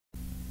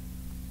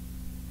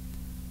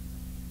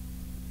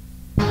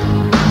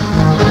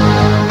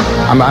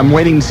I'm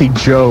waiting to see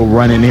Joe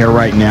run in here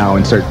right now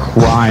and start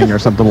crying or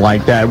something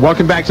like that.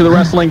 Welcome back to the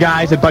Wrestling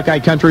Guys at Buckeye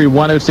Country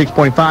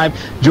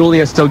 106.5.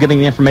 Julia's still getting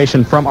the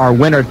information from our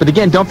winners. But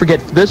again, don't forget,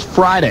 this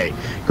Friday,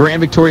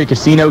 Grand Victoria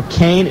Casino,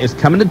 Kane is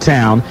coming to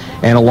town.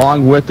 And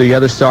along with the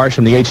other stars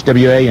from the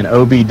HWA and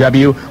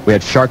OVW, we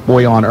had Shark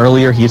Boy on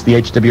earlier. He's the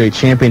HWA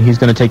champion. He's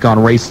going to take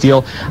on Ray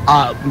Steele.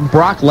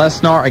 Brock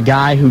Lesnar, a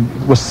guy who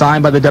was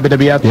signed by the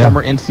WWF,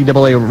 former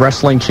NCAA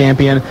wrestling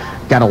champion.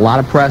 Got a lot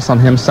of press on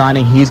him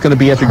signing. He's going to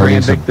be at the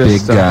Grand Vic this...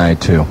 He's a big guy,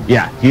 too.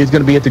 Yeah, he's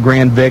going to be at the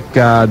Grand Vic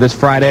this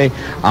Friday.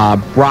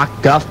 Brock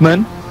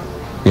Guffman.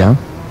 Yeah.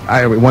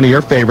 One of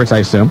your favorites, I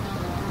assume.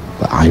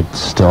 I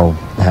still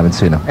haven't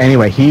seen him.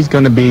 Anyway, he's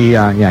going to be,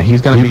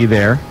 he's going to be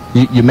there.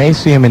 You may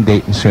see him in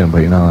Dayton soon, but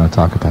you're not allowed to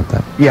talk about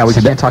that. Yeah, we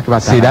can't talk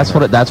about that. See, that's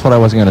what I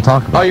wasn't going to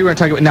talk about. Oh, you were going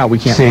to talk about... No, we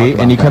can't see, talk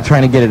about and you that. kept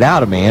trying to get it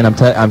out of me, and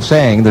I'm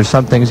saying there's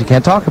some things you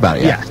can't talk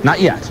about yet. Yeah,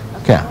 not yet.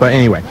 Okay. But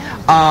anyway,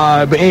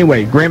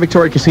 Grand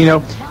Victoria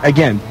Casino,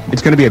 again,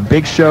 it's going to be a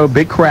big show,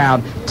 big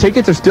crowd.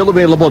 Tickets are still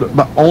available,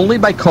 but only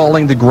by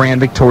calling the Grand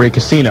Victoria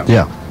Casino.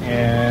 Yeah.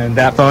 And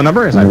that phone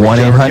number is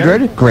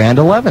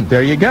 1-800-GRAND-11.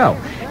 There you go.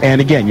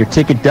 And again, your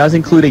ticket does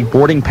include a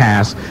boarding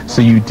pass,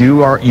 so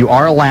you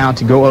are allowed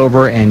to go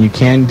over, and you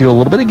can do a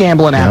little bit of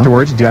gambling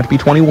afterwards. You do have to be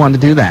 21 to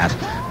do that.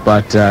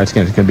 But it's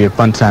going to be a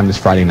fun time this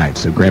Friday night.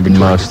 So Grand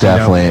Victoria Most Casino.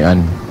 Definitely.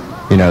 And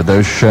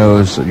those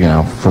shows,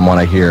 from what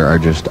I hear, are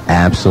just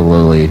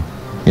absolutely,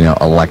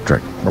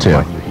 electric, too.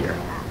 What you hear.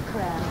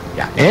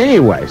 Yeah.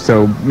 Anyway,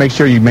 so make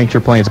sure you make your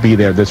plans to be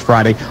there this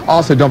Friday.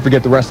 Also, don't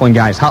forget the Wrestling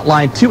Guys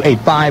hotline,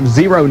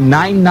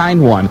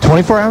 285-0991.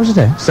 24 hours a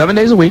day. 7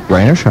 days a week.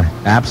 Rain or shine.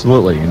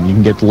 Absolutely. And you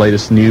can get the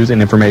latest news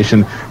and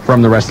information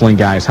from the Wrestling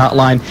Guys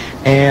hotline.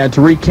 And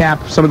to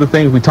recap some of the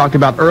things we talked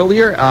about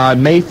earlier,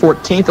 May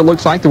 14th, it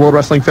looks like, the World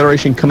Wrestling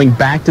Federation coming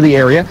back to the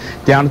area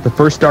down at the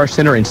First Star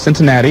Center in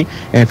Cincinnati.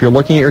 And if you're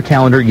looking at your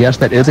calendar, yes,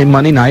 that is a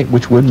Monday night,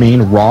 which would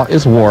mean Raw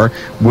is War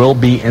will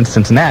be in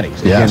Cincinnati.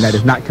 So again, that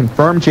is not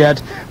confirmed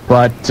yet,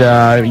 but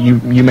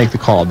you make the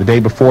call. The day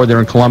before, they're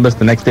in Columbus.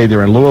 The next day,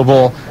 they're in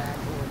Louisville.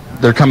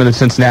 They're coming to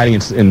Cincinnati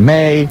in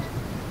May.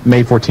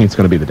 May 14th is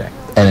going to be the day.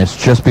 And it's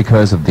just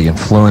because of the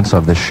influence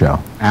of this show.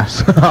 Yeah,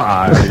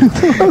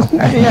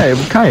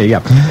 kind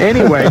of.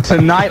 Anyway,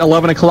 tonight,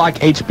 11 o'clock,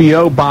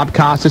 HBO, Bob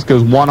Costas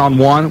goes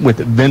one-on-one with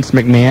Vince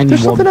McMahon.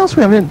 There's something else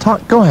we haven't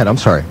talked... Go ahead, I'm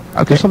sorry.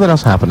 Okay. There's something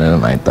else happening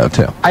tonight, though,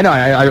 too. I know,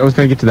 I was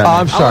going to get to that. Oh,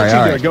 I'm sorry.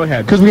 All right. Go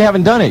ahead. Because we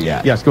haven't done it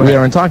yet. Yes, go ahead. We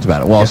haven't talked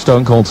about it. Well,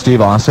 Stone Cold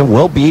Steve Austin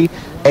will be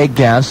a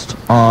guest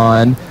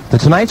on The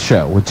Tonight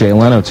Show with Jay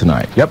Leno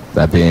tonight. Yep.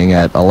 That being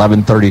at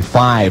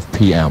 11:35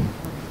 p.m.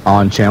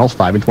 on channels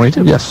 5 and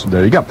 22. Yes.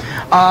 There you go.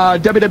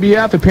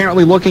 WWF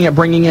apparently looking at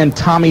bringing in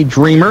Tommy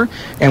Dreamer.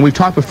 And we've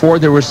talked before,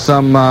 there was a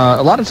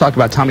lot of talk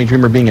about Tommy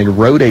Dreamer being a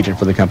road agent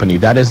for the company.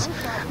 That is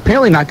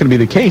apparently not going to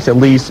be the case. At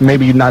least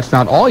maybe that's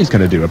not all he's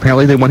going to do.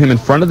 Apparently they want him in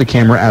front of the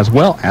camera as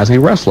well as a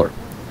wrestler.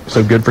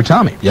 So good for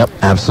Tommy. Yep,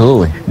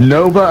 absolutely.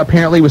 Nova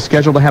apparently was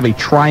scheduled to have a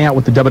tryout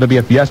with the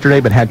WWF yesterday,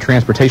 but had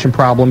transportation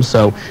problems,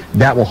 so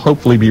that will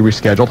hopefully be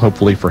rescheduled,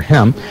 hopefully for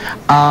him.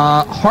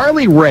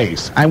 Harley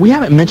Race, and we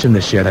haven't mentioned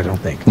this yet, I don't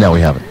think. No,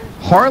 we haven't.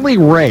 Harley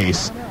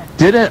Race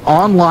did an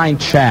online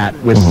chat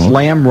with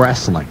Slam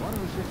Wrestling.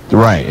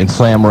 Right, in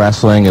Slam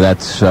Wrestling,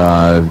 that's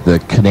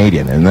the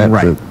Canadian, and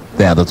that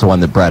that's the one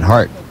that Bret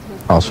Hart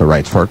also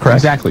writes for, correct?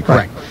 Exactly,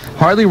 correct. Right.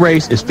 Harley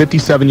Race is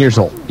 57 years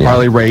old. Yeah.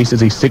 Harley Race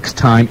is a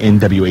 6-time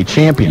NWA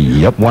champion.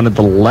 Yep. One of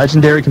the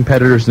legendary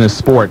competitors in this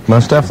sport.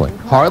 Most definitely.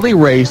 Harley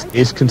Race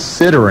is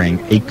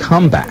considering a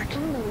comeback.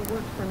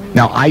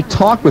 Now, I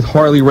talked with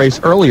Harley Race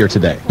earlier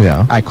today.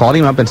 Yeah. I called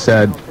him up and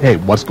said, hey,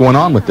 what's going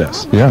on with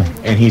this? Yeah.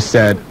 And he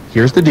said,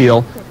 here's the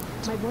deal.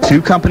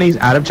 2 companies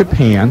out of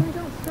Japan,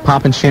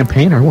 popping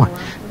champagne or what?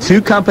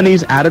 2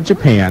 companies out of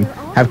Japan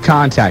have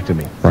contacted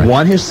me. Right.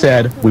 One has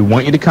said, we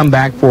want you to come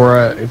back for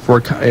I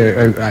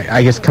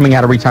guess, coming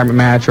out of retirement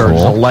match or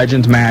just a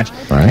Legends match.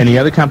 Right. And the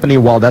other company,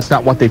 while that's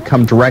not what they've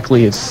come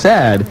directly, has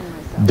said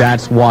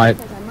that's what,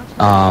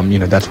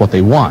 that's what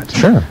they want.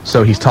 Sure.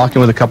 So he's talking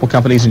with a couple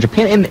companies in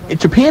Japan. And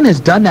Japan has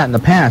done that in the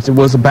past. It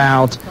was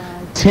about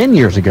 10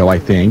 years ago, I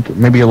think,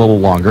 maybe a little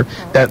longer,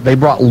 that they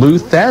brought Lou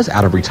Thez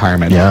out of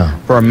retirement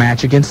for a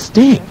match against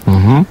Sting.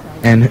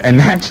 Mm-hmm.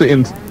 And actually,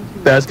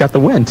 Thez got the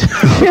win, too.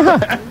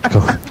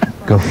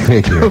 Go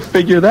figure. Go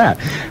figure that.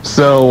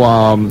 So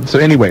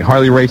anyway,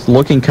 Harley Race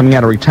coming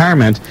out of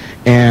retirement.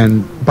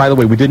 And by the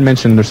way, we did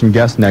mention there's some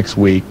guests next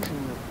week,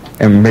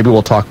 and maybe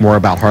we'll talk more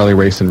about Harley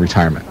Race in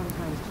retirement.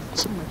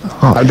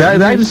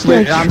 I'm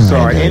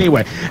sorry.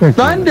 Anyway,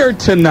 Thunder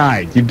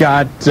tonight. You've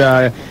got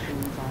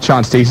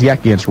Shawn Stasiak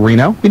against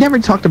Reno. We never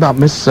talked about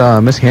Miss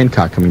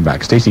Hancock coming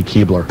back, Stacy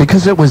Keibler.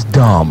 Because it was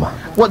dumb.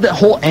 Well, the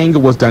whole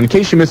angle was done. In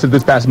case you missed it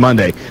this past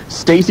Monday,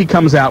 Stacy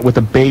comes out with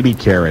a baby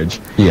carriage.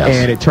 Yes.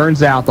 And it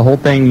turns out the whole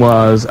thing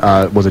was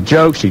a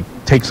joke. She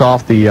takes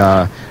off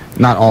the,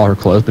 not all her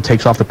clothes, but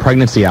takes off the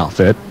pregnancy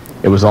outfit.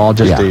 It was all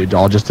just a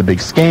big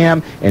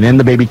scam. And in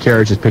the baby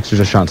carriage is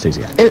pictures of Shawn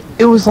Stasiak.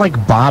 It was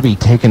like Bobby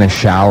taking a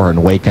shower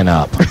and waking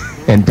up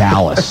in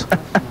Dallas.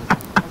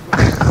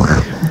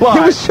 But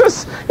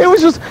it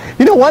was just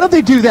You know, why don't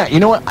they do that? You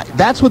know what?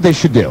 That's what they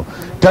should do.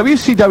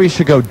 WCW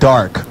should go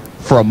dark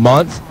for a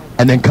month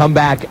and then come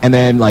back, and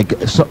then like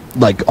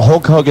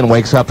Hulk Hogan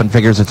wakes up and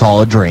figures it's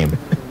all a dream.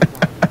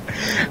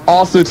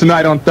 Also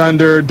tonight on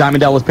Thunder,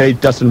 Diamond Dallas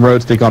Page, Dustin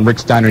Rhodes take on Rick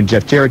Steiner and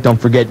Jeff Jarrett. Don't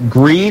forget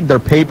Greed, their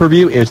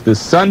pay-per-view is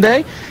this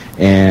Sunday,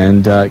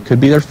 and it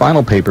could be their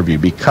final pay-per-view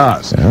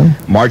because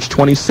March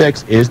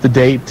 26th is the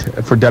date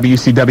for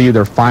WCW,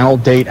 their final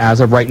date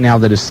as of right now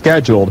that is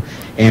scheduled,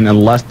 and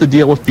unless the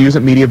deal with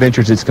Fusant Media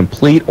Ventures is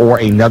complete or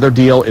another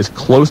deal is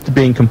close to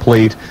being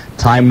complete,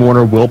 Time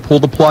Warner will pull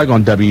the plug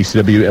on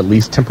WCW at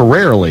least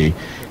temporarily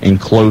and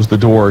close the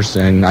doors,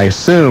 and I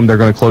assume they're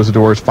going to close the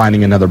doors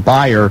finding another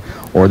buyer,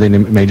 or they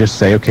may just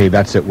say, okay,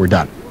 that's it, we're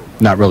done.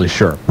 Not really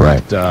sure.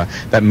 Right. But,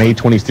 that May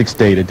 26th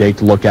date, a date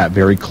to look at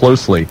very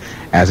closely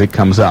as it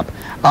comes up.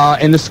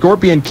 And The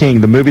Scorpion King,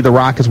 the movie The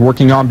Rock is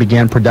working on,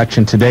 began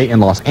production today in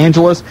Los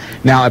Angeles.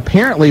 Now,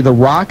 apparently, The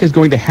Rock is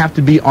going to have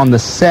to be on the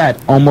set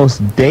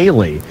almost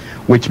daily,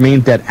 which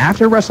means that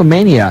after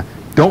WrestleMania,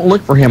 don't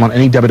look for him on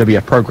any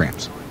WWF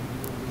programs.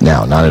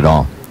 No, not at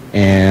all.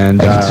 And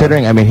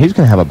considering, I mean, he's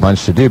going to have a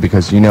bunch to do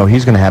because, you know,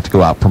 he's going to have to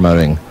go out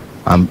promoting,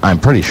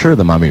 I'm pretty sure,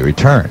 The Mummy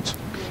Returns.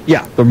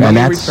 Yeah, The Mummy Returns. And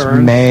that's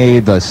Returns. May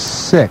the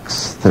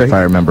 6th, if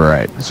I remember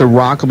right. So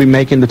Rock will be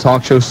making the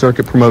talk show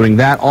circuit promoting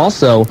that.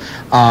 Also,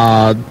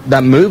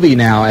 that movie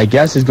now, I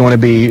guess, is going to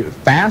be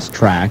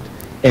fast-tracked,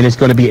 and it's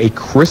going to be a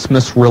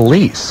Christmas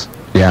release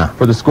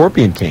for The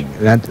Scorpion King.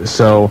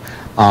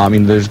 I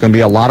mean, there's going to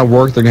be a lot of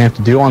work they're going to have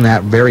to do on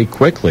that very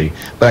quickly.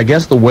 But I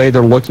guess the way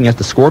they're looking at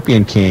The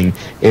Scorpion King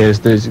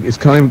is it's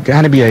going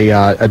to be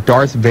a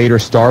Darth Vader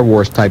Star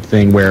Wars type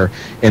thing where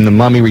in The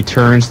Mummy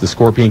Returns, the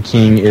Scorpion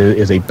King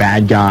is a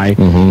bad guy.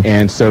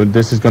 And so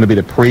this is going to be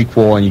the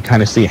prequel, and you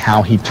kind of see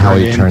how he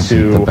turns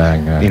into the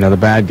bad guy. You know, the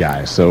bad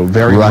guy. So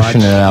very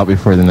rushing it out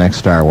before the next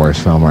Star Wars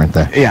film, aren't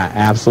they? Yeah,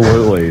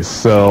 absolutely.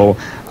 So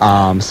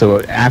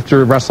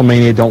after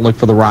WrestleMania, don't look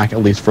for The Rock, at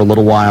least for a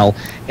little while.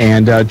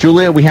 And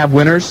Julia, we have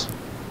winners.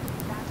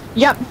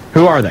 Yep.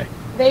 Who are they?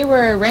 They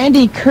were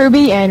Randy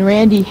Kirby and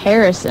Randy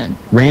Harrison.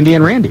 Randy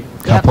and Randy.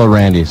 Couple of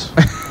Randys.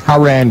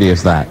 How randy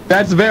is that?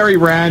 That's very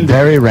randy.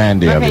 Very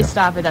randy of you. Okay,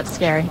 stop it. That's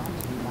scary.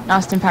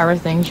 Austin Power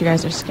things. You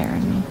guys are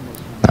scaring me.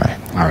 All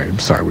right. I'm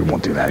sorry. We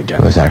won't do that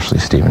again. It was actually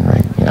Stephen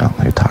Ray. You know,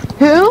 they talked.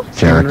 Who?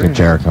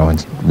 Jericho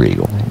and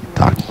Regal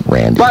talked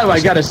Randy. By the way,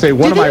 I got to say,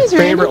 one of my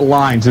favorite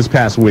lines this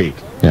past week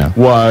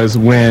was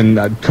when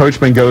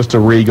Coachman goes to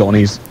Regal and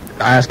he's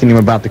asking him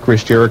about the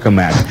Chris Jericho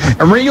match.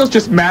 And Regal's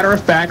just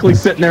matter-of-factly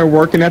sitting there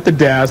working at the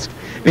desk.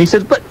 And he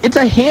says, but it's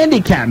a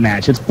handicap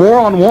match. It's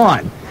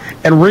 4-on-1.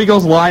 And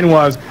Regal's line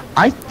was,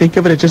 I think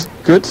of it as just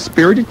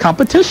good-spirited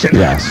competition.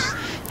 Yes.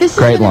 This is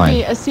going to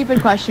be a stupid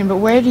question, but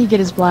where did he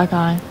get his black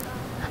eye?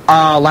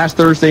 Last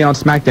Thursday on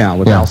SmackDown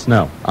with Al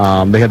Snow.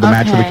 They had the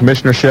match for the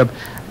commissionership,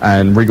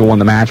 and Regal won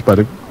the match, but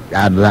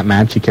out of that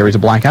match, he carries a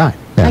black eye.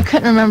 Yeah. I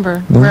couldn't remember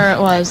where it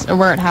was or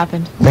where it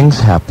happened.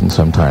 Things happen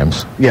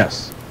sometimes.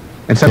 Yes.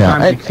 And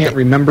sometimes you can't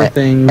remember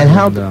things. And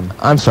how?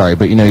 I'm sorry,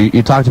 but you know,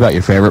 you talked about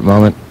your favorite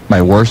moment.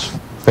 My worst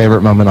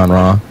favorite moment on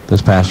Raw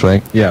this past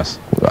week. Yes.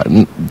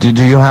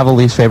 Do you have a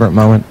least favorite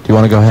moment? Do you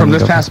want to go ahead? From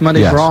this past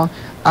Monday's Raw?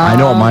 I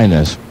know what mine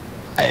is.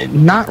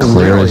 Not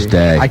clear really. as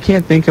day. I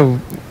can't think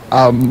of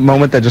a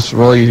moment that just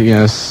really, you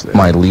know.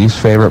 My least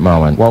favorite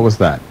moment. What was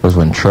that? Was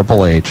when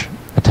Triple H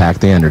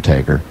attacked The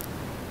Undertaker,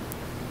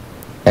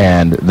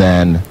 and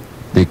then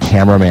the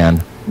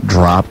cameraman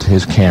dropped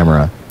his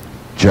camera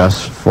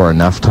just for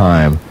enough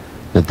time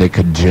that they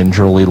could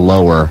gingerly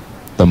lower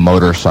the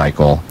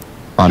motorcycle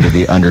onto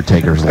the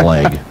Undertaker's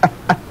leg.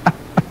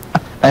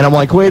 And I'm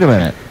like, wait a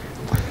minute.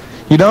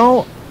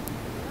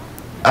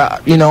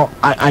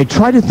 I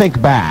try to think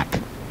back,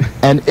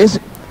 and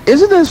isn't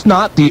this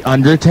not the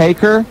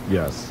Undertaker?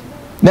 Yes.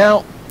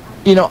 Now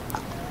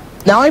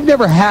I've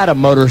never had a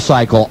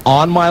motorcycle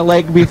on my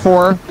leg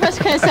before. I was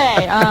going to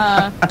say,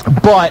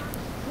 but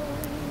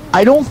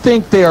I don't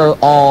think they're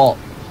all,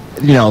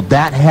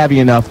 that heavy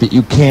enough that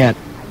you can't,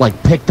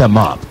 pick them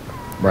up.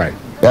 Right.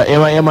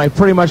 Am I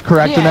pretty much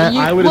correct in that?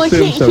 I would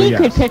assume so, he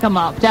could pick them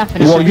up,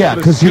 definitely. Well, yeah,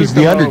 because he's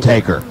the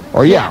Undertaker.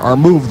 Or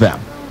move them.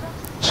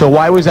 So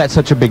why was that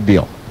such a big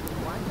deal?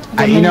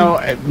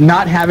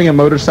 Not having a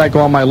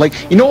motorcycle on my leg.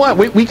 You know what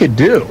we could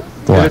do?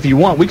 And if you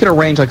want, we could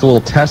arrange a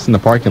little test in the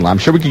parking lot. I'm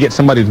sure we could get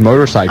somebody's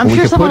motorcycle. We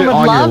could put it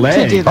on your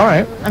leg. All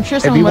right. I'm sure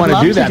someone would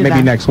love to do that. If you want to do that,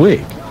 maybe next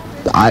week.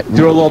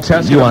 Do a little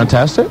test. You want to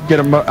test it?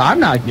 I'm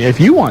not. If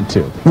you want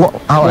to.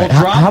 Well, all right.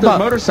 Drop the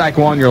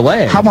motorcycle on your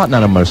leg. How about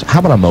not a motorcycle? How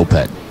about a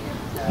moped?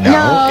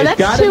 No,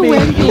 that's too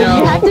wimpy.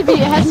 It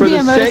has to be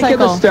a motorcycle. For the sake of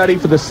the study,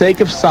 for the sake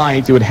of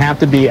science, it would have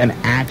to be an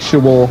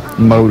actual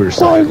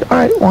motorcycle. Well, all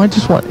right. Well, I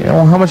just want.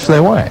 How much do they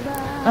weigh?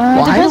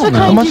 Depends what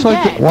kind you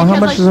get. How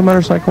much does a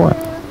motorcycle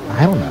weigh?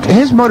 I don't know.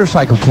 His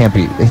motorcycle can't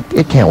be.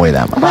 It can't weigh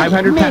that much.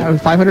 500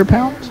 pounds. 500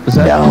 pounds? Is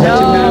that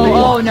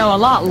no, a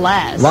lot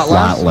less. A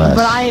lot less.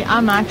 But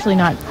I'm actually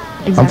not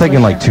exactly I'm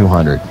thinking sure.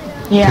 200.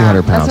 Yeah,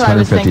 200 pounds, that's what I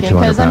was 150, thinking.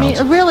 200 Because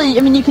pounds.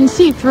 really, you can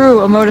see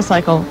through a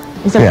motorcycle,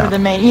 except for the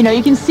main.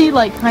 You can see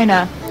kind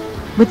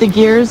of with the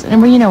gears,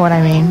 and you know what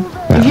I mean.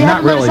 If you have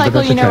a Not really, but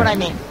motorcycle, that's you know okay. what I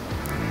mean.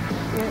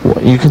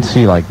 Well, you can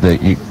see like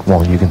you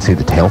can see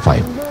the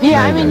tailpipe.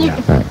 Yeah, I mean, you.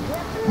 Right.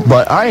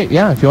 But all right,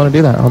 yeah, if you want to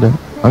do that, I'll do it.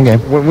 I'm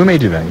game. We may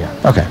do that,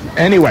 yeah. Okay.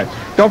 Anyway,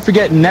 don't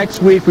forget,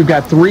 next week we've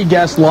got 3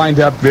 guests lined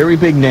up, very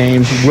big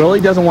names.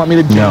 Willie doesn't want me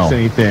to jinx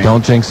anything.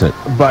 Don't jinx it.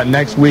 But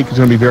next week is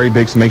going to be very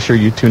big, so make sure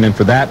you tune in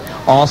for that.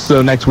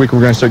 Also, next week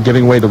we're going to start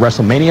giving away the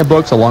WrestleMania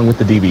books along with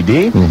the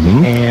DVD.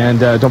 Mm-hmm. And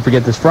don't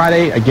forget this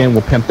Friday, again,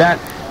 we'll pimp that.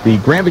 The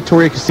Grand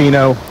Victoria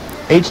Casino,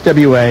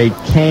 HWA,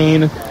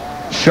 Kane,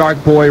 Shark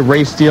Boy,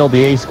 Ray Steele,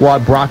 the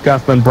A-Squad, Brock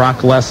Guffman, Brock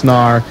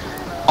Lesnar.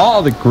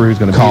 All the crew's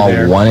going to be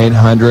there. Call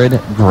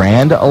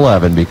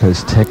 1-800-GRAND-11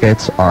 because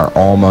tickets are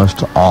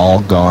almost all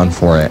gone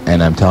for it.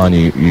 And I'm telling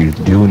you, you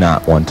do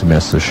not want to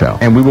miss the show.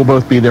 And we will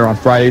both be there on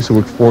Friday, so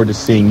we look forward to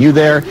seeing you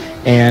there.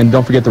 And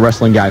don't forget the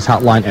Wrestling Guys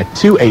hotline at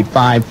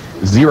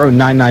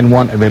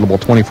 285-0991, available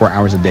 24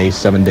 hours a day,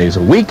 7 days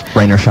a week.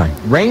 Rain or shine.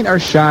 Rain or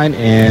shine.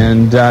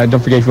 And don't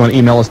forget, if you want to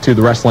email us to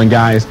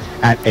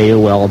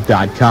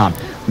thewrestlingguys@AOL.com.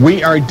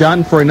 We are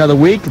done for another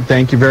week.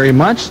 Thank you very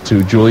much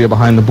to Julia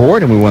behind the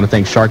board, and we want to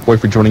thank Shark Boy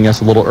for joining us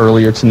a little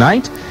earlier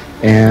tonight.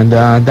 And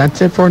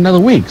that's it for another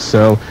week.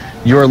 So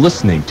you're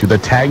listening to the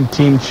Tag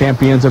Team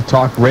Champions of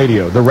Talk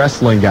Radio, the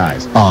Wrestling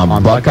Guys,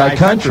 on Buckeye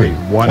Country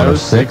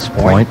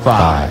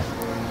 106.5.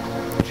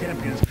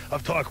 Champions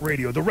of Talk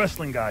Radio, the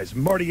Wrestling Guys,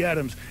 Marty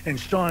Adams and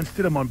Shawn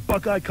Stidham on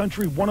Buckeye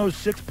Country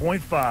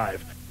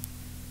 106.5.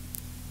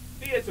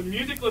 See, it's a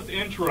musicless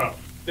intro.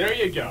 There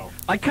you go.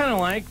 I kind of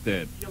liked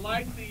it. You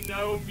like the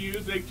no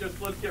music, just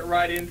let's get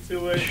right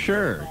into it.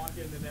 Sure.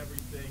 Talking and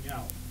everything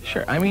else. So.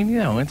 Sure. I mean,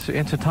 it's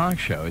a talk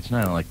show. It's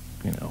not like,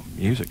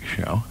 music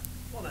show.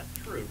 Well, that's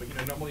true, but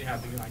normally you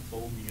have the nice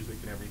soul music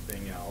and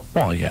everything else.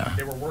 Well, yeah.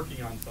 They were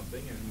working on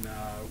something, and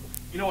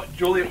you know what,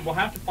 Julia, we'll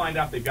have to find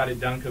out if they've got it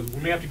done, because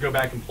we may have to go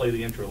back and play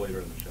the intro later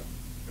in the show.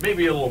 It may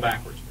be a little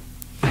backwards.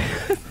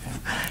 Welcome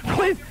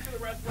to the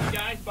Wrestling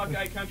Guys,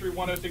 Buckeye Country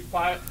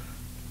 106.5.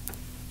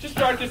 Just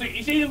start this.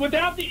 You see,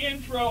 without the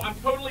intro, I'm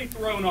totally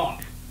thrown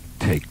off.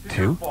 Take It's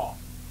your two. fault.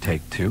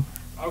 Take two.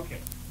 Okay.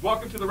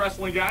 Welcome to the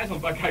Wrestling Guys on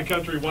Buckeye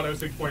Country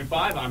 106.5.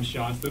 I'm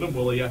Shawn Stidham.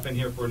 Willie F. in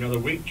here for another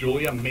week.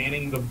 Julia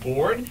manning the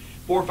board.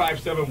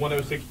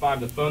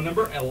 457-1065, the phone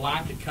number. A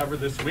lot to cover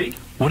this week.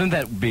 Wouldn't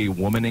that be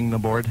womaning the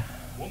board?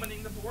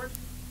 Womaning the board?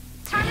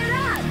 Turn it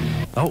up.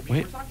 Oh,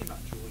 wait. We're talking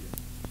about Julia.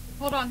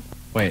 Hold on.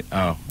 Wait.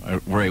 Oh,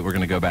 right. We're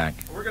going to go back.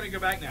 We're going to go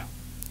back now.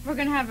 We're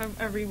going to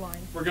have a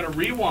rewind. We're going to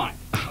rewind.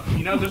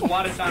 There's a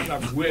lot of times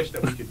I've wished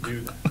that we could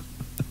do that.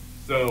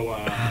 So,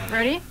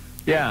 Ready?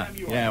 Yeah.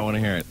 Yeah, I want to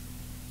hear it.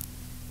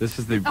 This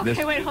is the...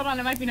 Okay, wait, hold on.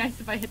 It might be nice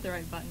if I hit the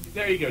right button.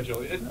 There you go,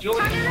 Julia.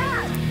 Julia. Turn it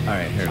up. All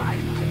right, here.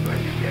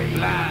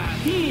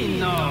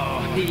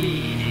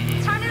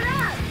 Turn it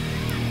up.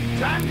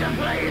 Time to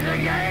play the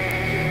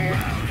game!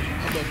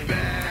 I'm a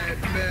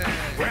bad man.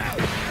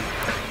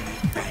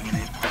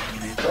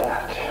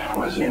 That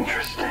was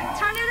interesting.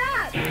 Turn it up.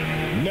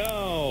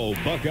 Now,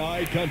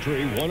 Buckeye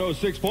Country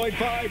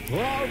 106.5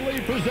 proudly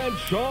presents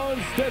Shawn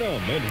Stidham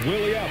and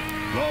Willie F.,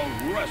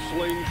 the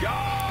Wrestling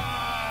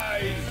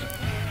Guys.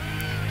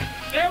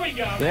 There we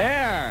go.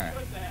 There.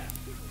 What's that?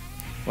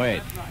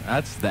 Wait,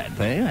 that's that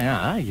thing?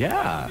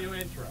 Yeah. New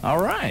intro.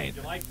 All right.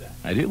 You like that?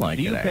 I do like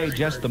it. Do you pay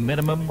just the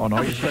minimum on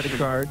all your credit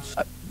cards?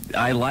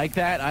 I like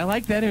that. I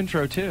like that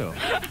intro, too.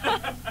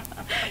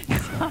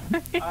 All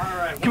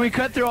right. Can we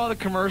cut through all the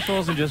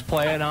commercials and just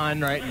play it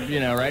on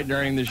right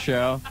during the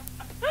show?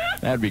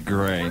 That'd be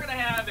great. We're going to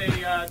have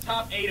a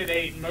top 8 at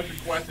 8 most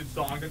requested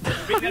song. That's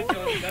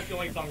the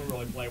only song we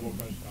really play. We'll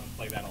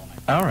play that all night.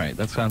 All right,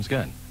 that sounds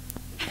good.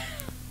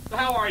 So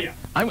how are you?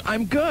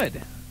 I'm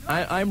good.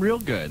 I'm real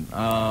good.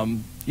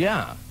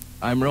 Yeah,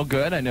 I'm real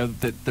good. I know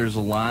that there's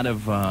a lot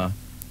of, but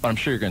I'm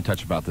sure you're going to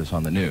touch about this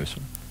on the news. I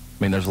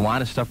mean, there's a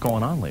lot of stuff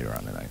going on later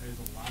on tonight. There's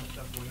a lot of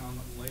stuff going on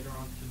later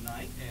on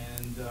tonight,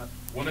 and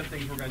one of the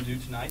things we're going to do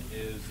tonight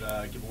is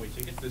give away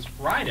tickets this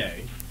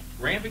Friday,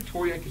 Grand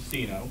Victoria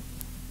Casino.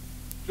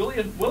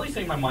 Willie's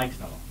saying my mic's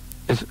not on.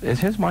 Is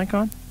his mic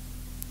on?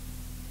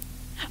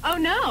 Oh,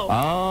 no.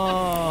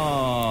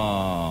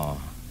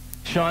 Oh.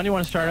 Shawn, you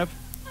want to start up?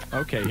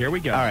 Okay, here we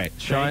go. All right,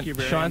 Thank you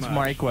very Shawn's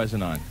much. mic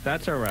wasn't on.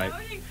 That's all right.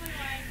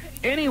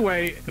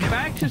 Anyway,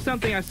 back to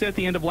something I said at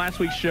the end of last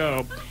week's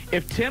show.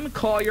 If Tim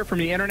Collier from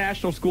the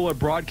International School of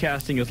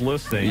Broadcasting is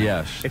listening,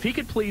 Yes. if he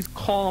could please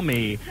call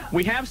me.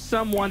 We have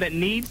someone that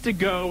needs to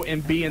go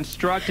and be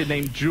instructed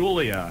named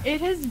Julia. It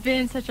has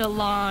been such a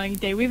long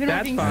day. We've been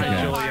That's working fine, so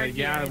Julia. hard.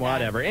 Yeah, here.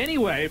 whatever.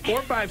 Anyway,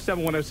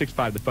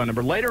 457-1065, the phone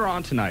number. Later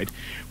on tonight,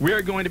 we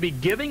are going to be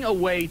giving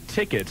away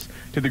tickets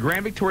to the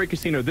Grand Victoria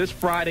Casino this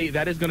Friday.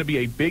 That is going to be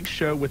a big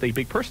show with a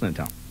big person in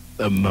town.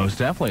 Most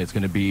definitely. It's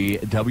going to be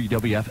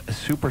WWF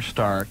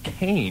superstar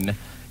Kane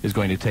is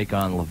going to take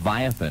on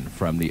Leviathan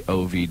from the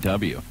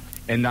OVW.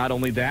 And not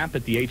only that,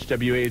 but the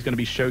HWA is going to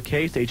be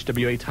showcased,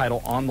 HWA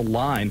title on the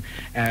line,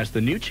 as the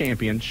new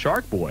champion,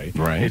 Shark Boy,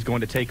 is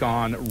going to take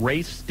on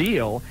Ray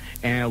Steele.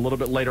 And a little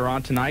bit later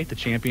on tonight, the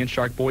champion,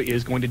 Shark Boy,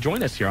 is going to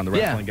join us here on the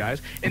Wrestling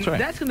Guys. And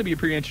that's going to be a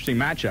pretty interesting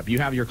matchup. You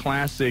have your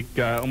classic,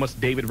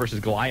 almost David versus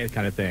Goliath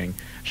kind of thing.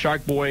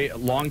 Shark Boy,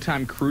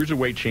 longtime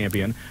cruiserweight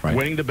champion,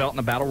 winning the belt in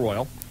the Battle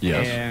Royal.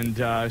 Yes.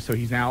 And so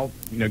he's now,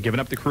 giving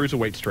up the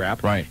cruiserweight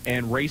strap. Right.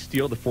 And Ray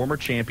Steele, the former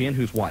champion,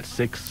 who's what,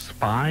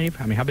 6'5"?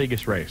 I mean, how big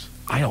is Ray?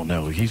 I don't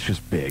know. He's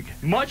just big.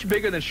 Much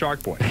bigger than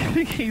Shark Boy. I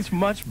think he's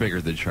much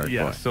bigger than Shark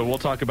Boy. So we'll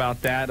talk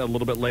about that a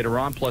little bit later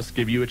on, plus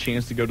give you a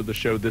chance to go to the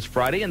show this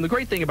Friday. And the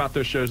great thing about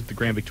those shows at the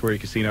Grand Victoria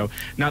Casino,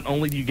 not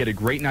only do you get a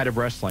great night of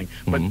wrestling,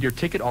 but your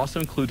ticket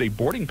also includes a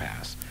boarding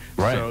pass.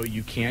 Right. So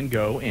you can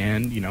go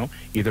and,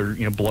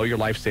 either, blow your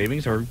life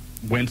savings or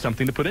win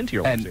something to put into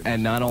your life savings.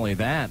 And not only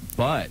that,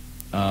 but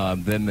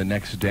then the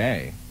next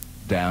day,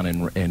 down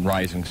in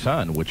Rising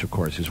Sun, which of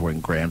course is in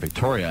Grand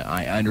Victoria,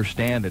 I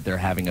understand that they're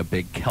having a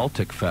big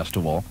Celtic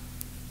festival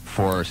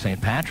for St.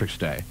 Patrick's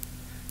Day.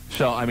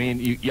 So I mean,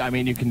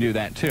 you can do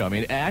that too. I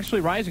mean,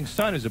 actually, Rising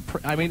Sun is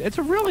it's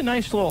a really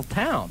nice little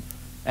town,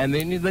 and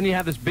then you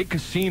have this big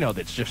casino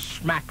that's just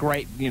smack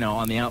right,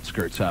 on the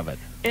outskirts of it.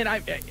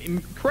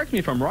 And correct me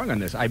if I'm wrong on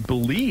this. I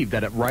believe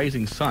that at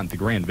Rising Sun, the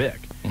Grand Vic,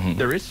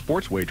 there is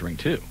sports wagering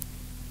too.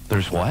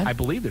 There's what? I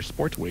believe there's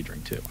sports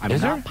wagering too. I'm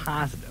not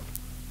positive.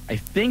 I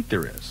think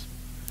there is.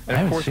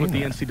 And of course, with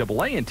the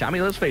NCAA in town, I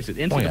mean, let's face it,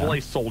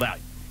 NCAA sold out.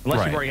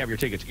 Unless you already have your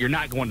tickets, you're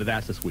not going to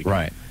that this weekend.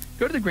 Right.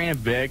 Go to the Grand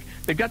Vic.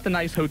 They've got the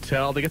nice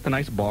hotel. They got the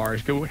nice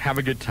bars. Go have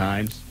a good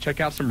time. Check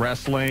out some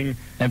wrestling.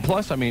 And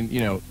plus, I mean,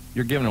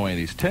 you're giving away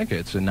these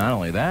tickets, and not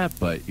only that,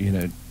 but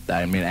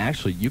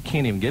actually, you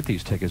can't even get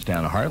these tickets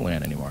down at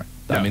Heartland anymore.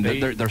 No, I mean,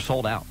 they're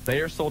sold out. They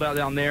are sold out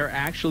down there.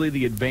 Actually,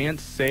 the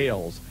advanced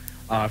sales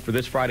for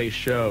this Friday's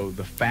show,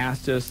 the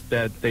fastest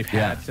that they've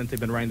had since they've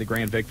been running the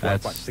Grand Vic for,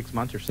 6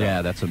 months or so.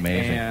 Yeah, that's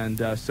amazing.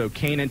 And so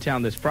Kane in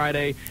town this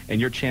Friday,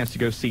 and your chance to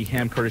go see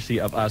him,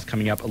 courtesy of us,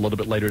 coming up a little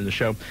bit later in the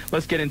show.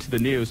 Let's get into the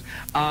news.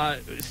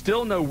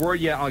 Still no word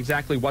yet on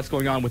exactly what's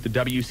going on with the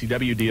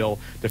WCW deal,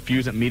 the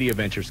Fusant Media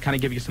Ventures. Kind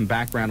of give you some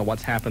background on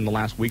what's happened the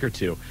last week or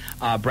two.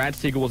 Brad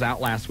Siegel was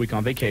out last week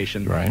on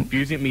vacation. Right.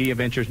 Fusant Media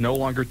Ventures no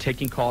longer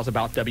taking calls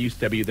about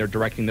WCW. They're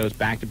directing those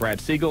back to Brad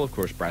Siegel. Of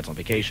course, Brad's on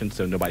vacation,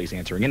 so nobody's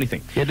answering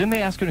anything. Yeah, didn't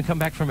they ask him to come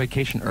back from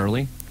vacation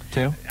early,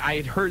 too? I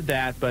had heard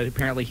that, but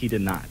apparently he did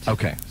not.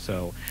 Okay.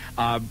 So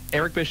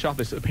Eric Bischoff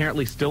is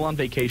apparently still on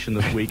vacation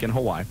this week in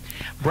Hawaii.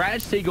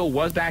 Brad Siegel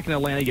was back in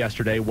Atlanta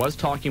yesterday, was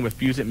talking with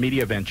Fusant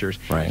Media Ventures.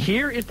 Right.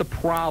 Here is the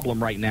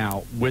problem right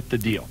now with the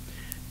deal.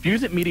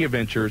 Fusant Media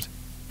Ventures,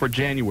 for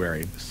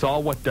January, saw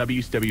what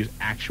WCW's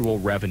actual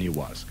revenue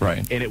was. Right.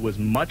 And it was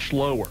much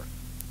lower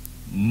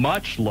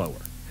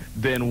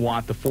than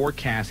what the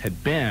forecast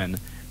had been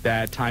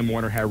that Time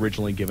Warner had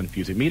originally given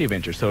Fusant Media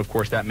Ventures. So, of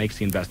course, that makes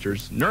the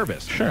investors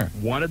nervous. Sure.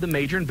 One of the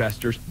major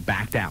investors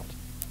backed out.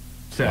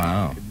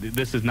 Said,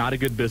 this is not a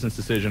good business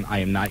decision. I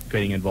am not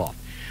getting involved.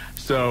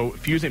 So,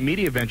 Fusant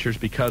Media Ventures,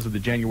 because of the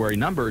January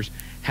numbers,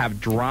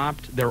 have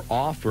dropped their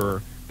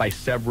offer by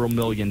several $1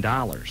 million.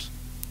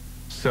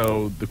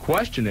 So, the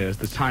question is,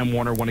 does Time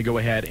Warner want to go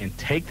ahead and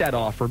take that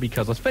offer?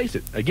 Because, let's face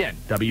it, again,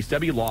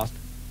 WCW lost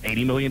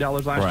 $80 million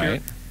last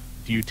year.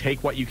 Do you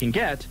take what you can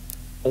get,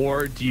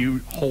 or do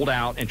you hold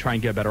out and try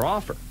and get a better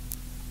offer?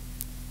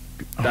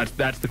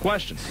 That's the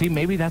question. See,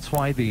 maybe that's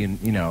why the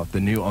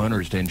new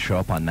owners didn't show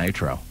up on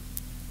Nitro,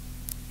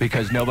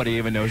 because nobody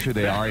even knows who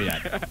they are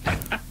yet.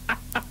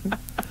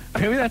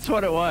 Maybe that's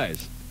what it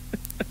was.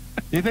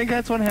 You think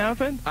that's what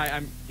happened?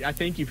 I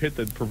think you've hit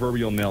the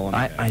proverbial nail on the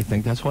head. I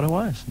think that's what it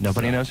was.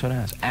 Nobody knows who it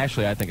is.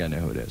 Actually, I think I know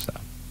who it is,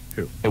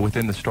 though. Who?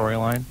 Within the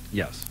storyline?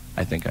 Yes.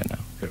 I think I know.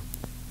 Who?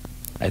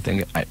 I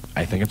think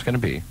it's going to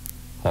be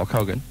Hulk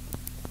Hogan,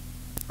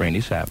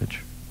 Randy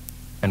Savage,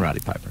 and Roddy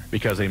Piper.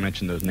 Because they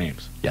mentioned those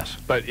names. Yes.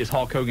 But is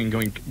Hulk Hogan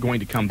going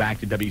to come back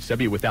to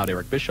WCW without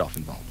Eric Bischoff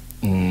involved?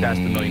 That's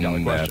the $1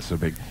 million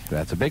question.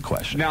 That's a big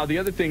question. Now, the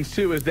other things,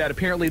 too, is that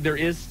apparently there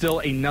is still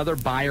another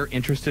buyer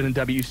interested in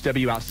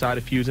WCW outside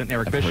of Fusant and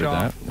Eric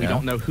Bischoff. We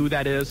don't know who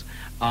that is.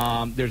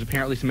 There's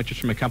apparently some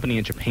interest from a company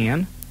in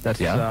Japan that's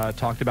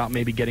talked about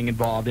maybe getting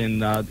involved in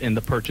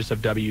the purchase of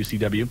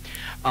WCW.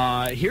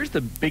 Here's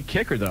the big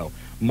kicker, though.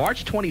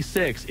 March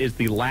 26th is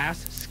the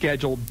last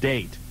scheduled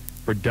date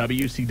for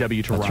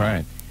WCW to run. That's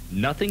right.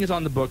 Nothing is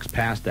on the books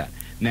past that.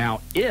 Now,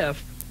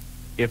 if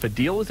a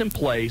deal is in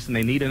place and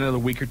they need another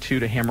week or two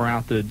to hammer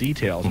out the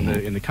details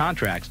in the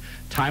contracts,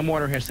 Time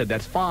Warner has said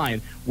that's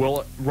fine.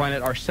 We'll run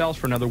it ourselves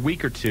for another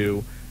week or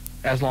two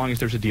as long as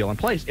there's a deal in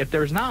place. If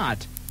there's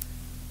not,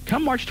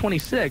 come March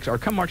 26th or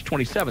come March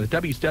 27th,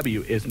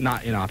 WCW is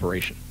not in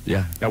operation.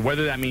 Yeah. Now,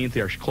 whether that means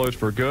they're closed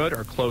for good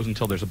or closed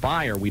until there's a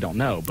buyer, we don't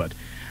know. But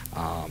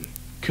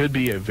could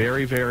be a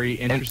very, very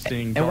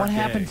interesting And what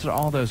happens to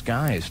all those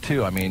guys,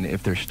 too? I mean,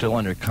 if they're still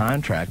under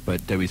contract,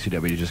 but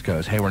WCW just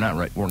goes, hey, we're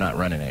not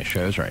running any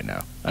shows right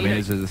now. I mean,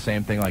 is it the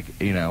same thing like,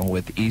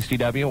 with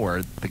ECW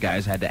where the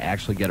guys had to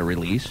actually get a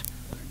release?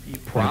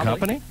 Probably.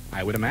 company?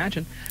 I would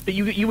imagine. But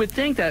you would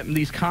think that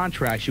these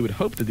contracts, you would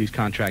hope that these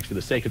contracts, for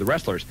the sake of the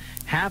wrestlers,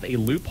 have a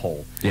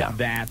loophole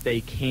that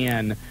they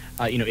can,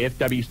 if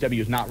WCW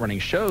is not running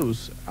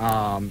shows,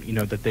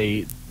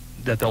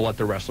 that they'll let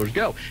the wrestlers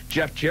go.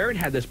 Jeff Jarrett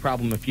had this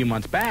problem a few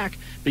months back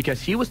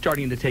because he was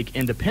starting to take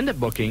independent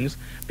bookings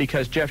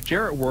because Jeff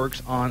Jarrett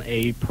works on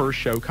a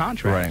per-show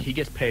contract. Right. He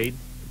gets paid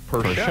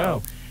per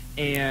show.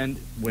 And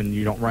when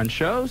you don't run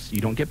shows,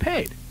 you don't get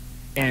paid.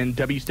 And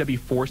WCW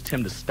forced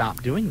him to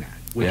stop doing that,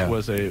 which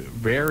was a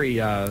very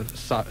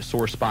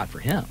sore spot for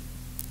him.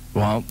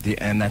 Well,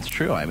 and that's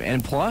true.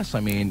 And plus,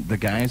 the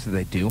guys that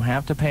they do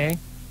have to pay,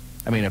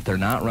 if they're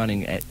not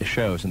running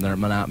shows and they're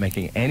not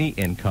making any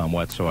income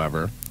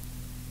whatsoever,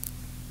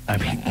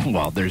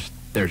 well, there's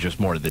just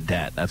more to the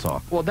debt. That's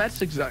all. Well,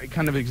 that's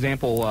kind of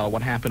example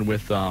what happened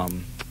with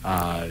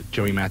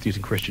Joey Matthews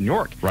and Christian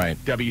York. Right.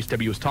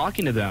 WCW was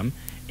talking to them,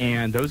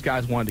 and those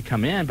guys wanted to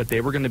come in, but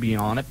they were going to be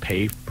on a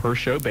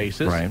pay-per-show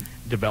basis,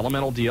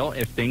 developmental deal.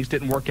 If things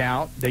didn't work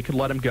out, they could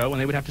let them go,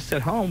 and they would have to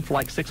sit home for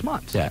like 6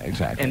 months. Yeah,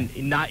 exactly.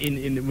 And not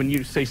when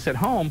you say sit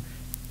home,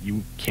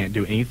 you can't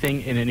do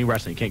anything in any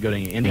wrestling. You can't go to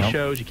any indie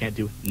shows. You can't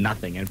do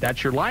nothing. And if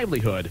that's your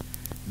livelihood,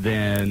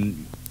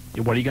 then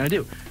what are you going to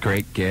do?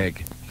 Great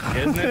gig.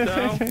 Isn't it,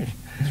 though?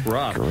 It's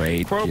rough.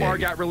 Great Crowbar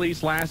gig. got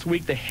released last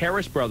week. The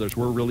Harris Brothers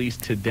were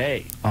released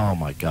today. Oh,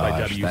 my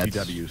gosh. By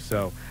WCW.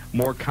 So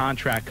more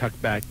contract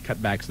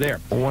cutbacks there.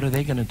 Well, what are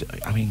they going to do?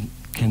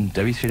 Can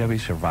WCW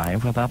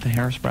survive without the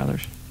Harris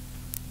Brothers?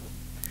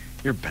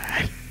 You're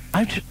bad.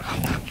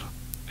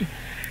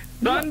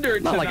 Thunder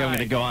tonight. Not like I'm going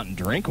to go out and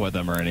drink with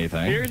them or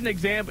anything. Here's an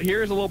example.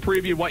 Here's a little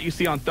preview of what you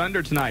see on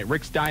Thunder tonight.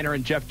 Rick Steiner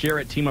and Jeff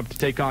Jarrett team up to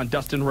take on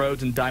Dustin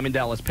Rhodes and Diamond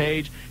Dallas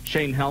Page.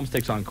 Shane Helms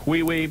takes on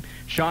Kiwi.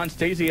 Sean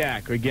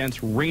Stasiak against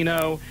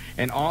Reno.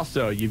 And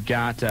also, you've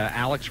got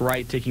Alex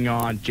Wright taking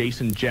on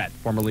Jason Jett,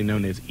 formerly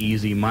known as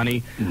Easy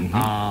Money.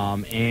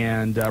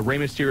 And Rey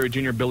Mysterio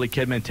Jr., Billy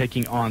Kidman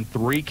taking on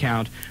 3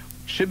 Count.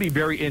 Should be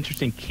very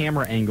interesting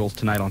camera angles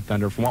tonight on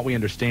Thunder. From what we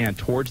understand,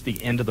 towards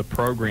the end of the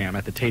program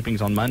at the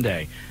tapings on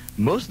Monday,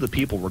 most of the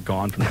people were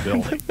gone from the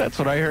building. That's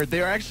what I heard. They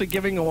were actually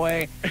giving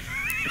away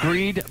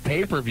Greed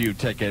pay-per-view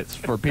tickets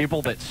for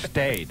people that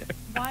stayed.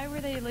 Why were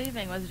they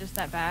leaving? Was it just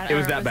that bad? It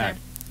was that bad.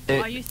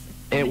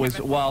 It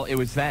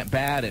was that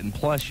bad, and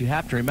plus you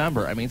have to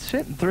remember,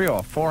 sitting through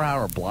a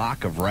 4-hour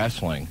block of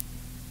wrestling,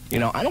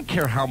 I don't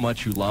care how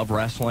much you love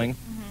wrestling,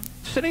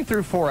 sitting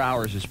through 4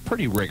 hours is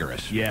pretty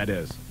rigorous. Yeah, it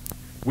is.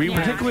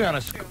 Particularly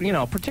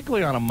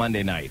on a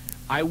Monday night.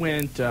 I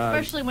went...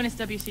 especially when it's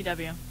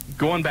WCW.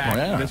 Going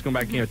back, this going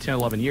back 10,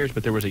 11 years,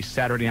 but there was a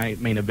Saturday night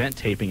main event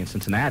taping in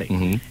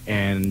Cincinnati.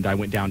 And I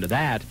went down to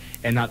that,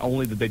 and not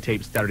only did they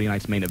tape Saturday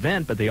night's main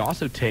event, but they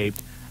also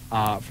taped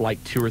for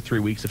like 2 or 3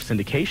 weeks of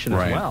syndication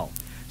as well.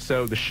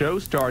 So the show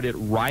started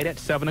right at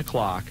 7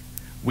 o'clock.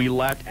 We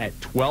left at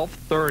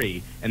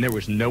 12:30, and there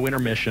was no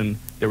intermission.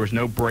 There was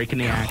no break in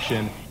the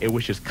action. It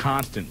was just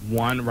constant,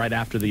 one right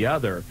after the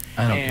other.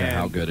 I don't care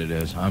how good it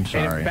is. I'm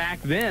sorry. And back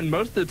then,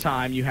 most of the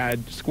time, you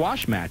had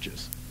squash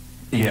matches.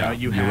 You had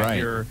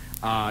your,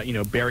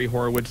 Barry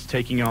Horowitz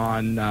taking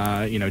on,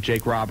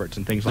 Jake Roberts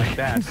and things like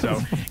that.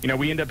 So,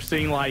 we end up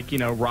seeing,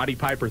 Roddy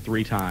Piper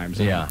 3 times.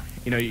 And,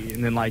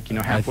 and then,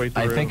 halfway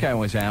through. I think I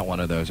was at one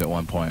of those at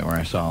one point where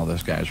I saw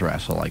those guys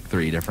wrestle,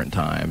 3 different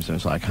times. And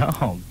it's like,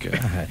 oh, good.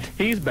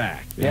 He's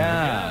back.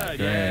 Yeah.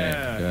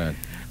 Good.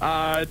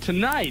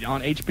 Tonight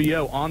on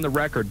HBO, On the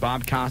Record,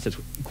 Bob Costas.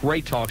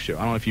 Great talk show. I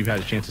don't know if you've had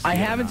a chance to see it. I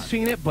haven't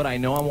seen it, but I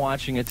know I'm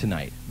watching it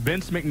tonight.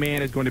 Vince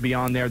McMahon is going to be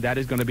on there. That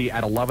is going to be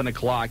at 11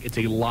 o'clock. It's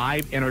a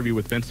live interview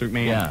with Vince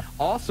McMahon. Yeah.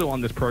 Also on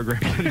this program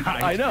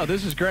tonight. I know.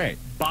 This is great.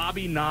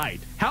 Bobby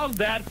Knight. How's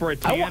that for a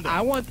tandem?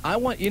 I want,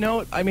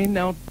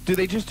 now, do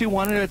they just do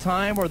one at a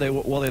time, or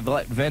will they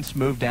let Vince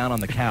move down on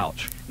the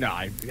couch? No,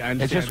 I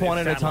understand. It's just one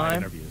at a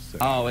time? So.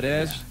 Oh, it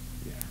is?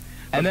 Yeah.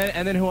 And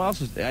then who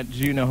else is, do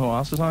you know who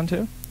else is on,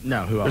 too?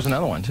 No, who else? There's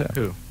another one, too.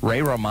 Who?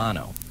 Ray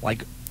Romano.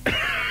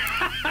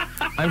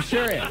 I'm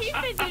serious. He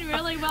fits in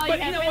really well. But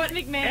you have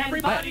Vince McMahon,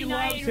 everybody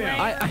loves him.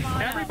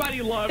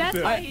 Everybody loves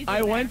him.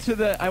 I went to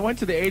the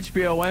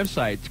HBO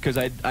website because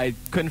I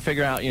couldn't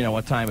figure out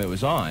what time it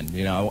was on,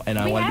 and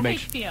I wanted to make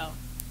sure. HBO.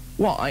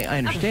 Well, I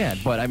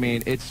understand, but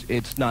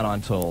it's not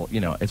until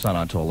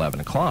 11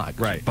 o'clock.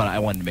 Right. But I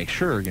wanted to make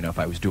sure if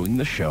I was doing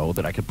the show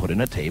that I could put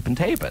in a tape and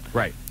tape it.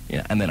 Right.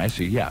 Yeah. And then I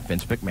see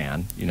Vince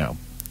McMahon,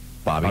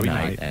 Bobby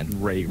Knight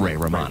and Ray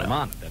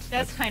Romano.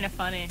 That's kind of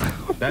funny.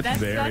 That's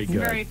very good.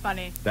 That's very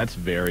funny. That's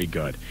very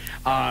good.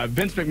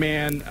 Vince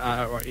McMahon,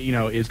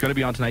 is going to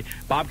be on tonight.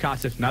 Bob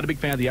Costas, not a big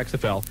fan of the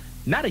XFL.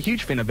 Not a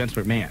huge fan of Vince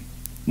McMahon.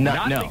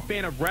 Not a big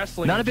fan of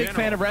wrestling. Not a big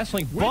fan of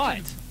wrestling,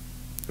 but.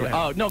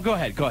 Oh, no, go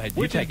ahead.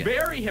 Which is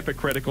very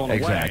hypocritical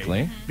in a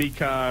way.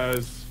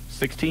 Because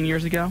 16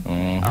 years ago,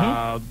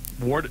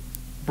 War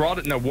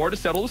to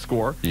settle the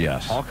score.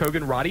 Yes. Hulk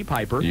Hogan, Roddy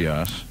Piper.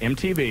 Yes.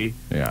 MTV.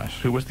 Yes.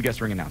 Who was the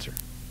guest ring announcer?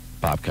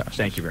 Bob Costas.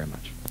 Thank you very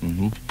much.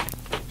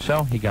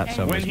 So he got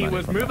some of When his he money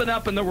was from moving that.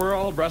 up in the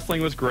world,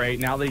 wrestling was great.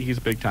 Now that he's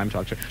a big-time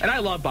talk show. And I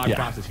love Bob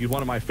Costas. He's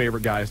one of my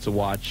favorite guys to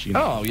watch. You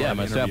know, Oh, yeah,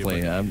 most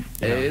definitely.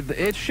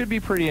 It should be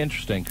pretty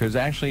interesting because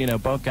actually, you know,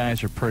 both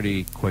guys are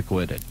pretty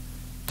quick-witted,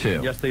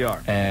 too. Yes, they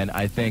are. And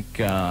I think,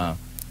 I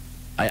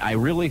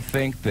really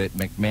think that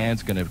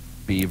McMahon's going to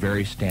be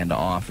very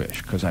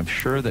standoffish because I'm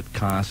sure that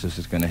Costas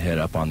is going to hit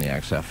up on the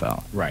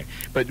XFL. Right.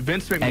 But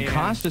Vince McMahon... And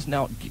Costas,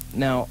 now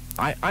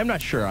I'm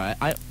not sure.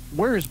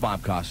 Where is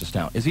Bob Costas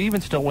now? Is he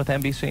even still with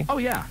NBC? Oh,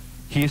 yeah.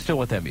 He is still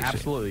with NBC?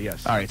 Absolutely,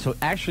 yes. All right, so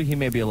actually he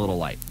may be a little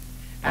light.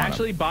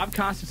 Actually, Bob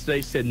Costas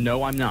today said,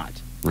 no, I'm not.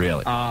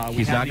 Really?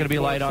 He's not going to be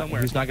light on.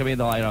 somewhere. He's not going to be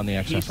the light on the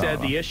XFL. He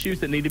said the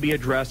issues that need to be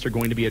addressed are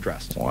going to be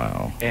addressed.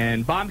 Wow.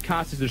 And Bob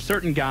Costas, there's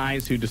certain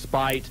guys who,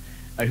 despite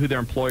who their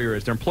employer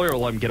is, their employer will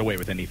let them get away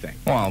with anything.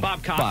 Well,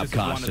 Bob Costas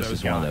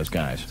is one of those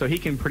guys. So he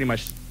can pretty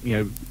much, you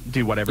know,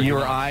 do whatever. You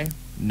or I,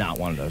 not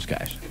one of those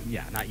guys.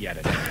 Yeah, not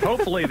yet.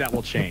 Hopefully that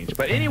will change.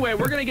 But anyway,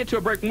 we're going to get to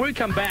a break. When we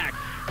come back,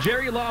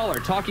 Jerry Lawler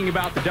talking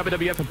about the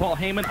WWF and Paul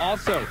Heyman.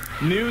 Also,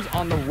 news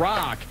on The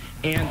Rock.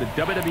 And the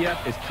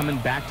WWF is coming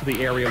back to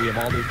the area. We have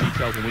all those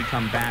details when we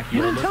come back.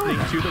 You're listening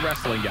to The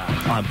Wrestling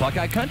Guys. On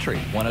Buckeye Country,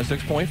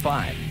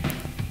 106.5.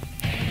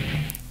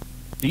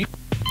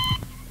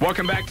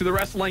 Welcome back to The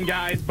Wrestling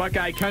Guys,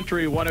 Buckeye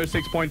Country,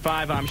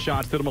 106.5. I'm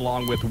Shawn Stidham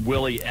along with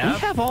Willie F. We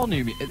have all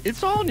new music.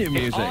 It's all new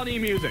music. It's all new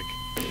music.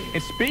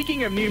 And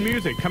speaking of new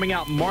music, coming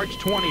out March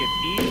 20th,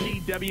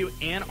 ECW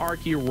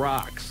Anarchy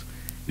Rocks.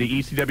 The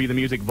ECW The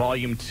Music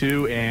Volume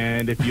 2,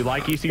 and if you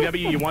like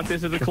ECW, you want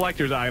this as a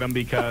collector's item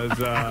because...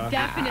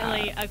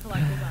 Definitely a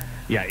collector's item.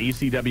 Yeah,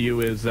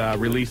 ECW is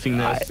releasing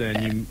this,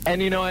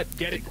 and you know what?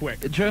 Get it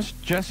quick.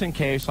 Just in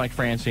case, like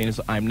Francine is,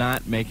 I'm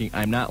not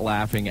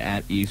laughing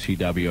at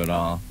ECW at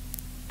all,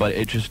 but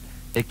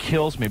it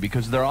kills me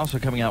because they're also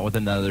coming out with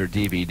another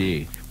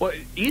DVD. Well,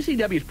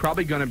 ECW is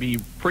probably going to be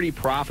pretty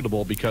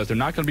profitable because they're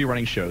not going to be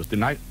running shows. They're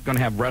not going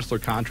to have wrestler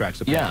contracts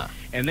to pay. Yeah.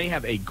 And they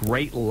have a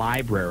great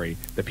library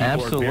that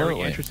people are very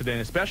interested in,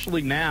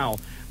 especially now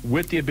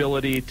with the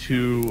ability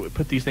to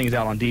put these things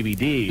out on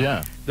DVD.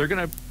 Yeah. They're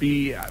going to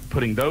be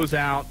putting those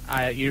out.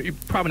 You're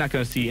probably not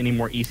going to see any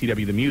more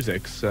ECW The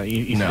Musics,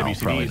 ECW no,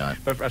 CDs. Probably not.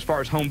 But as far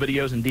as home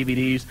videos and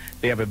DVDs,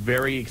 they have a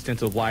very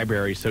extensive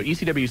library. So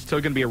ECW is still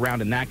going to be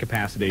around in that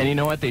capacity. And you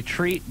know what?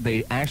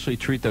 They actually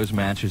treat those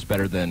matches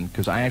better than,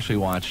 because I actually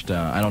watched,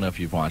 I don't know if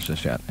you've watched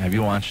this yet. Have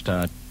you watched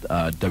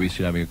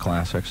WCW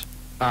Classics?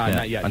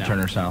 Not yet. On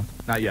Turner South?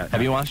 Not yet.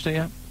 Have you watched it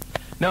yet?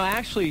 No,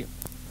 actually,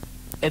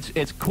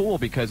 it's cool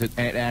because it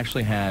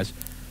actually has,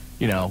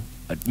 you know,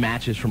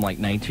 matches from like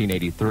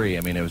 1983.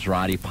 I mean, it was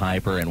Roddy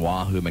Piper and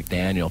Wahoo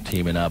McDaniel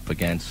teaming up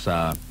against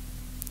Kenny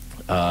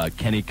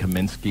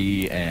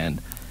Kaminsky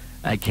and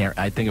I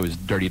think it was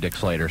Dirty Dick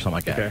Slater or something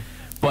like that. Okay.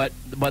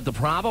 But the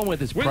problem with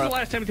this... When's the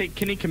last time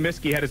Kenny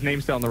Kaminsky had his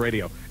name still on the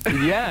radio?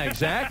 Yeah,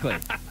 exactly.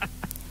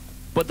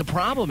 But the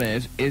problem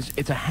is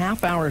it's a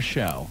half-hour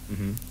show,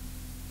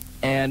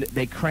 and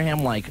they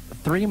cram like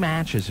 3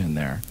 matches in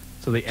there.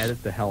 So they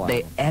edit the hell out of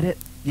them. They edit,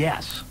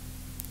 yes.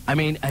 I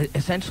mean,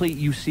 essentially,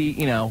 you see,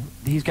 you know,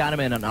 he's got him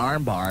in an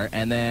arm bar,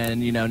 and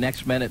then, you know,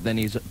 next minute, then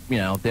he's, you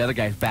know, the other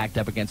guy's backed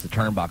up against the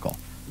turnbuckle.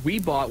 We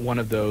bought one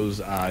of those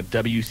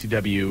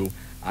WCW...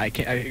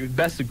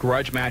 best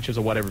grudge matches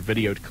or whatever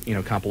video, you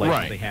know,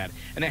 compilations they had,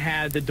 and it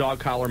had the dog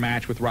collar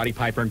match with Roddy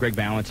Piper and Greg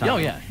Valentine. Oh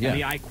yeah. And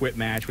the I Quit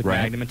match with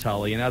Magnum and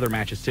Tully and other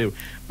matches too.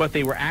 But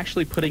they were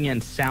actually putting in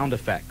sound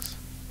effects.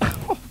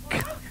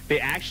 They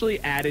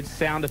actually added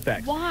sound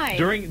effects. Why?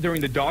 During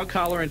the dog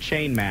collar and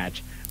chain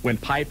match, when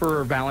Piper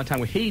or Valentine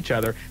would hit each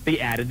other, they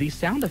added these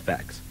sound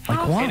effects.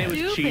 Like what? And it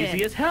was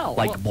cheesy as hell.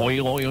 Like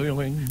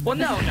boing. Well,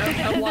 no,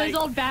 those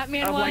old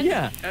Batman ones.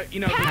 You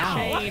know, the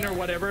chain or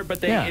whatever.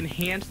 But they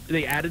enhanced.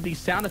 They added these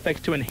sound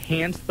effects to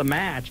enhance the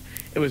match.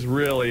 It was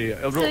really.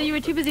 So you were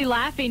too busy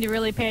laughing to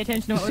really pay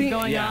attention to what was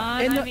going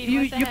on. And I mean,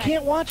 you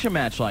can't watch a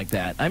match like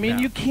that. I mean,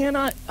 you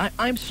cannot.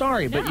 I'm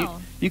sorry, but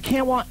you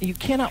cannot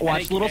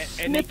watch little snippets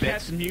and they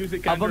kept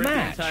music of under a it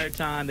match the entire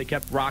time. They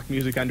kept rock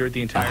music under it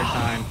the entire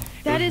time.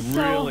 That is so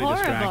really horrible.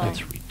 distracting.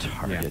 It's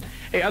retarded. Yeah.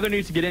 Hey, other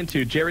news to get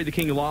into. Jerry the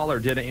King Lawler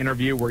did an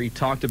interview where he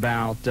talked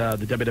about the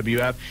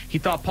WWF. He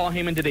thought Paul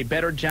Heyman did a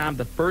better job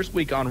the first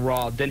week on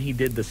Raw than he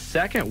did the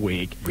second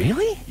week.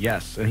 Really?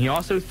 Yes. And he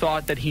also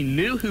thought that he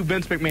knew who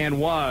Vince McMahon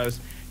was.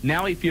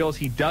 Now he feels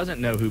he doesn't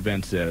know who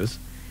Vince is.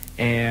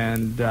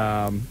 And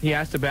he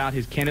asked about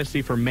his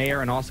candidacy for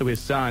mayor and also his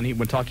son.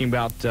 When talking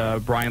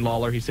about Brian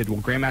Lawler, he said,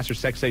 well, Grandmaster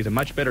Sexay is a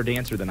much better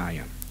dancer than I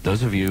am.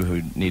 Those of you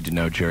who need to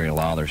know Jerry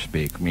Lawler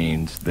speak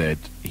means that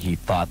he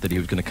thought that he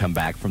was going to come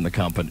back from the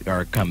company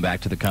or come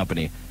back to the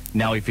company.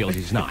 Now he feels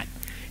he's not.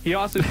 He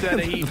also said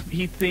that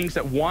he thinks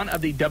that one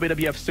of the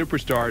WWF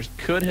superstars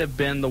could have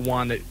been the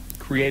one that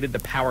created the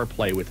power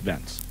play with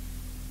Vince.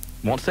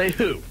 Won't say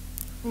who.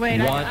 Wait,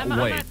 I'm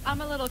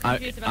a little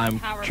confused about the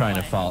power play. I'm trying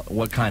to follow.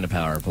 What kind of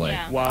power play?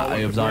 Yeah.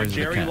 Well,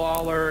 Jerry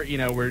Lawler, you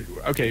know,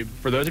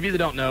 for those of you that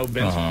don't know,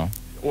 Vince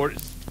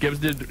gives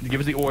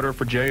the order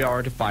for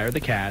JR to fire the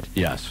cat.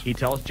 Yes. He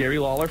tells Jerry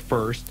Lawler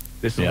first,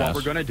 this is what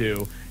we're going to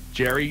do.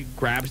 Jerry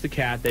grabs the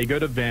cat. They go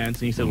to Vince,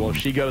 and he says, well, if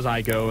she goes,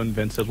 I go. And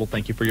Vince says, well,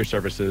 thank you for your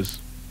services.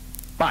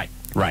 Bye.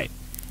 Right.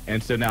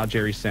 And so now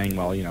Jerry's saying,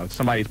 well,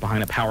 somebody's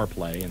behind a power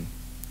play, and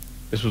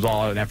this was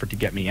all an effort to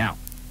get me out.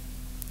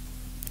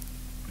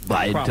 But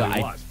I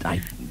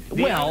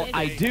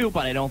do,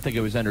 but I don't think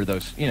it was under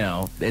those,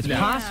 it's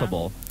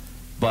possible,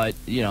 but,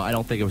 I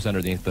don't think it was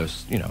underneath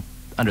those,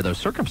 under those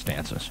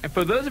circumstances. And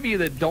for those of you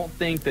that don't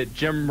think that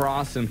Jim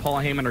Ross and Paul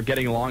Heyman are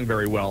getting along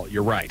very well,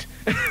 you're right.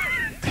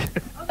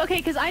 Okay,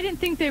 because I didn't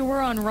think they were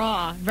on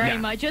Raw very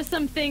much. Just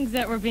some things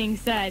that were being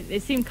said.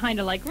 It seemed kind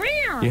of like,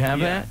 You have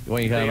that? Well,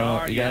 you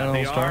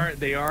got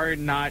they are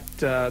not,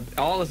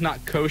 all is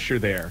not kosher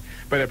there.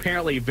 But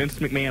apparently Vince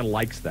McMahon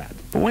likes that.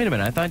 But wait a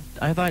minute,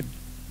 I thought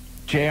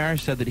JR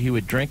said that he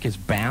would drink his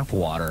bath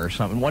water or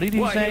something. What did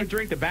he say? He would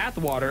drink the bath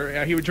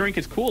water. He would drink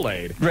his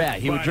Kool-Aid. Yeah,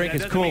 he would drink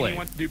his Kool-Aid. He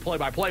wants to do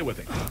play-by-play with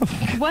it.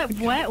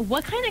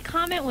 What kind of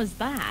comment was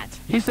that?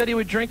 He said he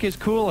would drink his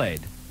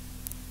Kool-Aid.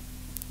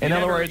 In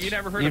other words, you've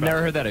never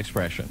heard that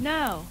expression.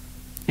 No.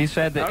 He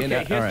said that.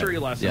 Okay, history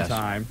lesson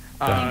time.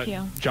 Thank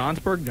you.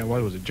 Johnsburg. No,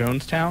 what was it?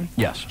 Jonestown.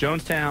 Yes.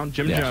 Jonestown.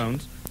 Jim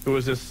Jones, who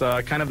was this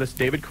kind of this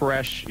David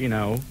Koresh,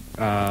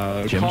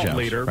 Jim cult Jones,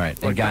 leader,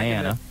 right? In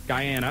Guyana.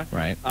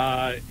 Right.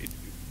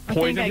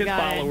 Poisoned his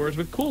followers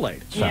with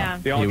Kool-Aid. So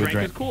they all drank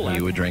his Kool-Aid.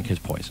 He would drink his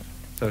poison.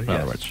 So in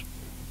other words,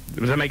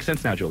 does that make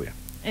sense now, Julia?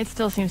 It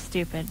still seems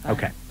stupid.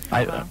 Okay.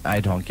 I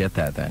don't get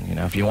that then.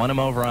 If you want him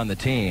over on the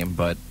team,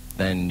 but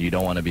then you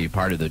don't want to be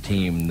part of the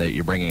team that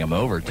you're bringing him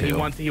over to. He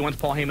wants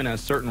Paul Heyman in a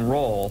certain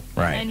role.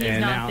 Right. And he's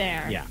not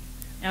there. Yeah.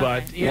 Okay.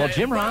 But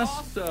Jim Ross.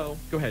 Also,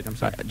 go ahead. I'm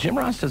sorry. Jim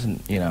Ross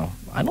doesn't.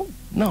 I don't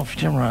know if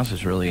Jim Ross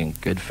is really in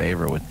good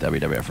favor with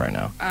WWF right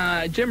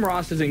now. Jim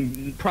Ross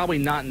is probably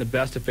not in the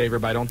best of favor,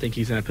 but I don't think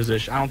he's in a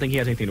position. I don't think he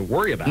has anything to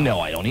worry about. No,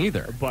 I don't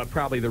either. But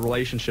probably the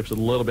relationship's a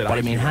little bit. But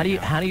I mean, how do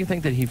you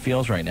think that he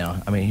feels right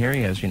now? I mean, here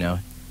he is.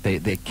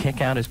 They kick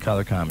out his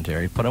color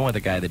commentary, put him with a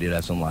guy that he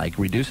doesn't like,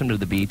 reduce him to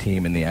the B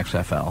team in the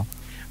XFL.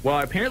 Well,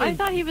 apparently... I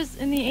thought he was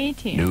in the A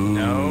team.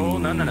 No.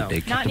 Not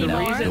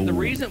anymore?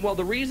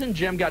 The reason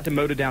Jim got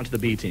demoted down to the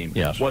B team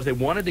was they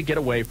wanted to get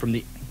away from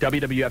the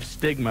WWF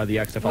stigma the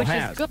XFL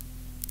has. Is good.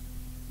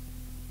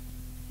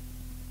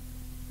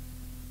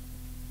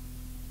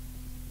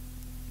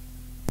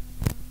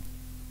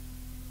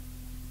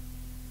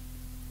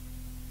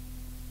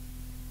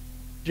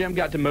 Jim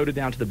got demoted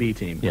down to the B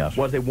team. Yes.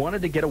 Was they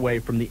wanted to get away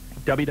from the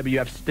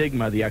WWF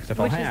stigma the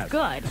XFL Which has. is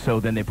good. So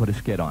then they put a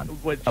skid on.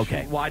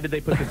 Okay. Why did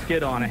they put the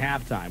skid on at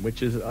halftime?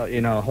 Which is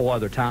a whole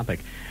other topic.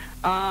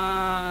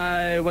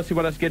 Let's see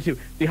what else to get to.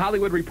 The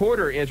Hollywood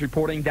Reporter is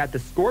reporting that the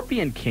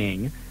Scorpion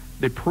King,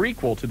 the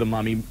prequel to the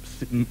Mummy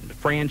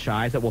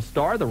franchise that will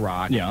star The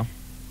Rock,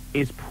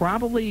 is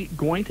probably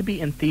going to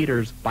be in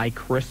theaters by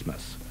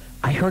Christmas.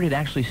 I heard it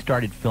actually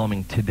started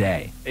filming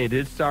today. It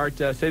did start,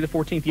 say the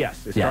 14th,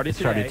 yes. It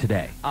started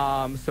today.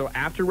 So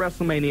after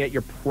WrestleMania,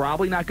 you're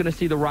probably not going to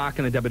see The Rock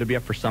in the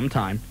WWF for some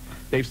time.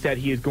 They've said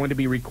he is going to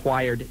be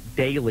required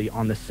daily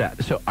on the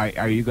set. So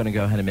are you going to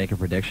go ahead and make a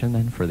prediction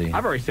then for the...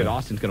 I've already said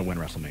Austin's going to win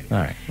WrestleMania. All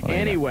right. Well,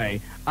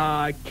 anyway,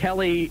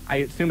 Kelly, I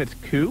assume it's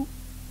Koo,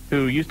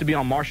 who used to be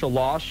on Martial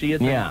Law. She is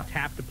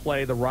tapped to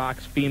play The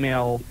Rock's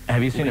female...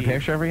 Have you seen a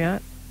picture of her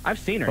yet? I've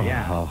seen her,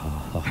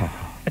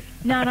 yeah.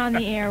 Not on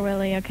the air,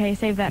 Willie, okay?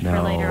 Save that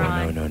for later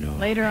on. No.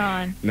 Later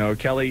on. No,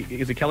 Kelly,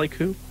 is it Kelly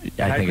Koo?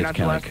 I think it's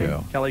Kelly Koo.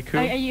 Kelly Koo?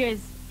 Are you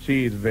guys...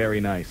 She's very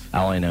nice.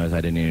 All I know is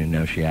I didn't even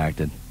know she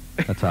acted.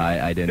 That's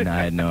why I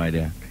had no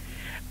idea.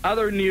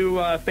 Other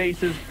new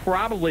faces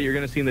probably you're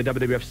going to see in the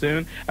WWF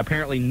soon.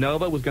 Apparently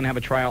Nova was going to have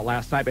a tryout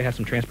last night, but had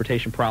some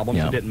transportation problems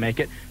and didn't make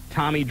it.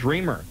 Tommy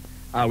Dreamer.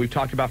 We've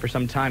talked about for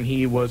some time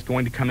he was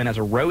going to come in as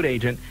a road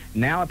agent.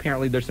 Now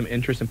apparently there's some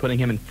interest in putting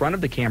him in front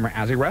of the camera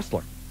as a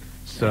wrestler.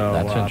 So,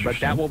 that's interesting. But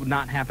that will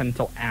not happen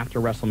until after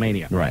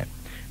WrestleMania. Right.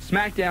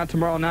 SmackDown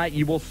tomorrow night,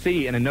 you will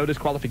see in a no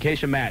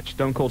disqualification match,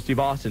 Stone Cold Steve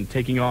Austin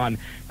taking on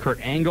Kurt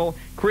Angle,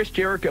 Chris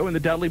Jericho and the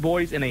Dudley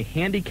Boys in a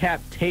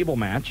handicap table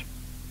match.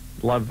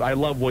 I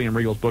love William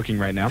Regal's booking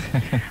right now.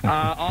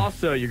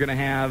 Also, you're going to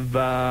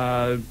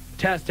have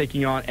Test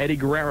taking on Eddie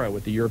Guerrero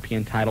with the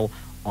European title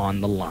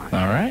on the line.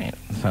 All right.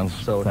 That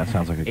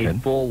sounds like a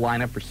good full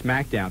lineup for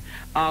SmackDown.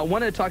 I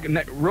wanted to talk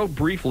real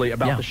briefly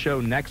about the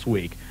show next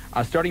week.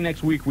 Starting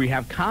next week, we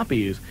have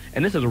copies,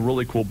 and this is a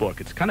really cool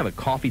book. It's kind of a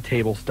coffee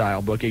table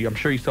style book. I'm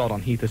sure you saw it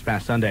on Heath this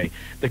past Sunday.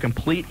 The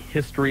Complete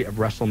History of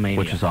WrestleMania.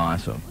 Which is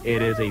awesome.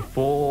 It is a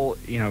full,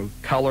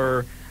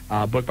 color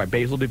book by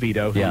Basil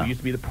DeVito, who used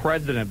to be the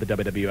president of the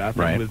WWF,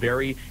 and he was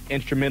very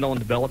instrumental in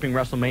developing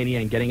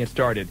WrestleMania and getting it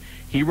started.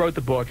 He wrote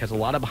the book, has a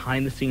lot of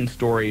behind-the-scenes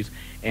stories,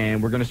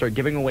 and we're going to start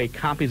giving away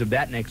copies of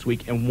that next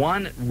week. And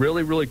one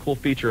really, really cool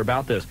feature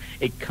about this,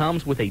 it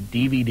comes with a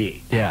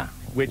DVD. Yeah.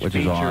 Which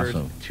features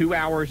awesome. 2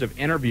 hours of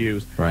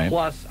interviews,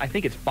 plus I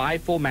think it's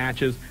 5 full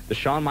matches, the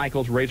Shawn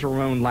Michaels Razor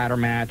Ramon ladder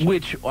match.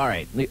 All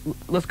right,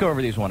 let's go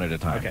over these one at a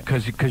time,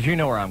 because you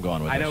know where I'm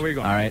going with this. I know where you're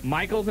going. All right.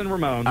 Michaels and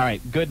Ramon. All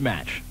right, good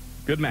match.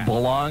 Good match.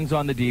 Belongs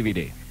on the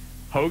DVD.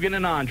 Hogan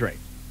and Andre.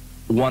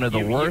 One of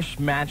the worst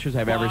matches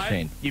I've ever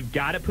seen. You've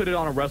got to put it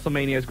on a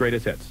WrestleMania's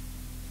Greatest Hits.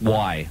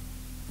 Why?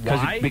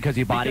 Why? Because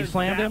he body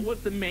slammed him? That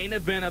was the main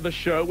event of the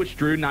show, which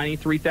drew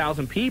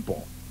 93,000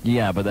 people.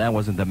 Yeah, but that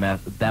wasn't the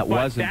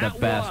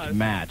best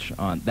match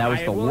on. That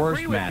was the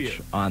worst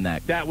match on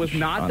that. That was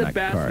not the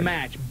best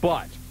match,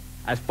 but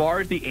as far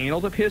as the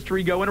annals of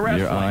history go in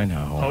wrestling, I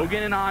know.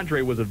 Hogan and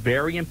Andre was a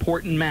very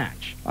important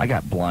match. I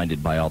got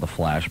blinded by all the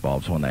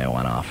flashbulbs when they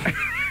went off.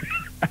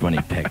 When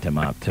he picked him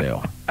up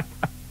too.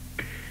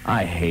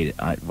 I hated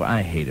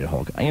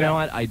Hulk. You know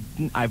what?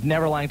 I've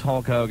never liked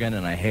Hulk Hogan,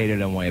 and I hated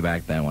him way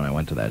back then when I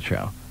went to that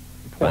show.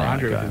 Poor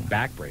Andre with his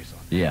back brace on.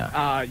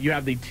 Yeah. You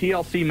have the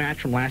TLC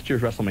match from last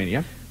year's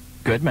WrestleMania.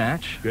 Good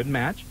match. Good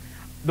match.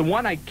 The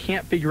one I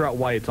can't figure out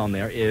why it's on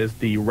there is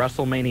the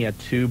WrestleMania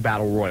 2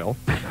 Battle Royal.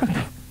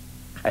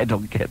 I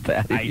don't get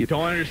that. I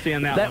don't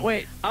understand that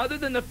one. Other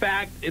than the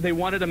fact they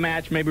wanted a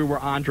match maybe where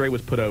Andre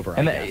was put over.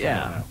 And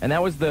and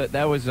that was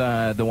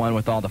the one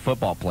with all the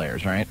football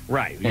players, right?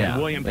 Right. Yeah.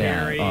 William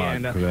Perry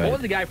and what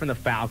was the guy from the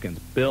Falcons?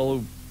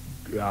 Bill.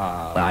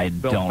 I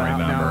don't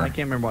remember. No, I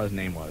can't remember what his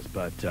name was,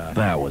 but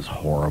that was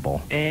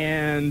horrible.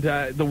 And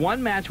the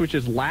one match which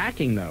is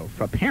lacking, though,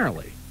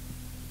 apparently,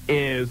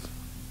 is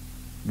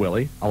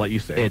Willie. I'll let you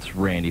say. It's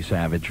Randy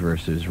Savage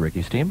versus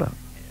Ricky Steamboat.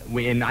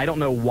 And I don't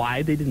know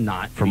why they did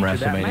not from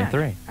WrestleMania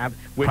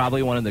 3.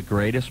 Probably one of the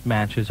greatest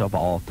matches of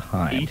all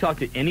time. You talk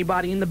to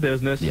anybody in the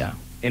business,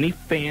 any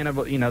fan of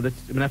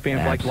that's been a fan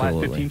for like the last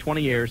 15,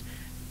 20 years.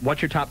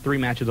 What's your top 3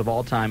 matches of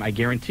all time? I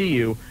guarantee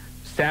you,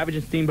 Savage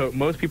and Steamboat,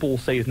 most people will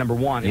say is number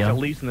 1. It's at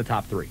least in the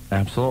top 3.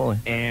 Absolutely.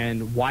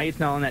 And why it's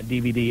not on that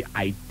DVD,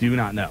 I do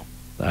not know.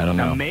 I don't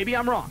know. Now, maybe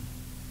I'm wrong,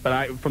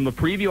 but from the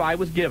preview I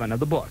was given of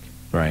the book,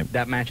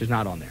 that match is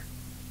not on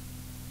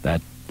there.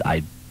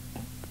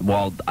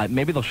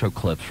 Maybe they'll show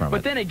clips from it.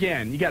 But then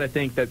again, you got to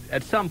think that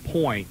at some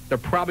point they're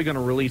probably going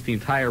to release the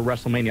entire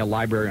WrestleMania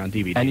library on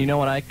DVD. And you know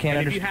what I can't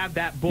understand? If you have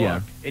that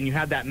book and you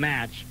have that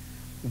match,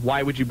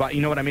 why would you buy?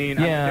 You know what I mean?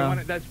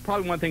 Yeah. That's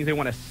probably one of the things they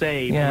want to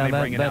save when they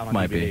bring it out on DVD. That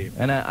might be.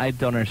 And I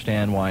don't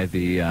understand why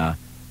the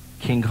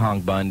King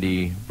Kong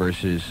Bundy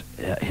versus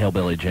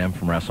Hillbilly Jim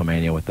from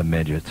WrestleMania with the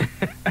midgets.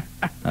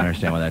 I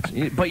understand why that's.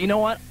 But you know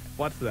what?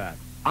 What's that?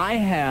 I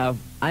have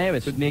a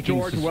sneaking...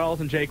 George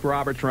Wells and Jake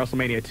Roberts from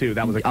WrestleMania 2.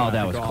 That was a classic. Oh,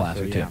 that was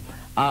classic, too.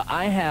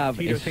 I have...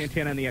 Tito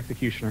Santana and the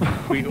Executioner.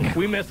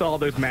 we miss all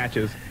those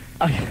matches.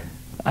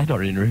 I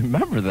don't even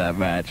remember that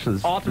match.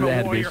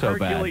 Ultimate Warrior,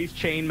 Hercules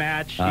chain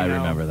match. I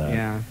remember that.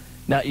 Yeah.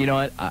 Now, you know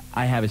what?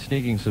 I have a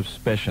sneaking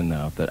suspicion,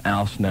 though, that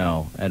Al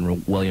Snow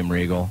and William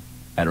Regal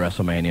at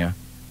WrestleMania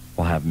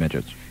will have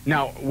midgets.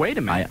 Now, wait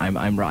a minute.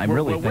 I'm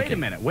really thinking...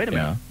 Wait a minute.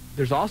 Yeah.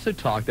 There's also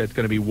talk that it's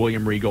going to be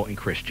William Regal and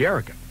Chris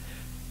Jericho.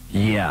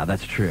 Yeah,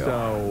 that's true.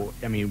 So,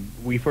 I mean,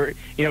 we kind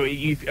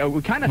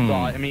of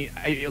thought, I mean,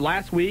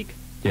 last week,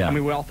 I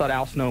mean, we all thought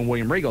Al Snow and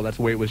William Regal, that's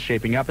the way it was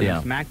shaping up, and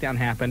then SmackDown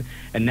happened,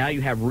 and now you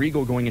have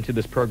Regal going into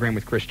this program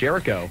with Chris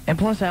Jericho. And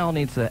plus, Al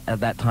needs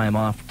that time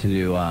off to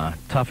do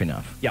Tough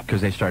Enough. Yep. Because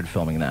they started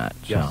filming that.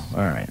 So, yes. All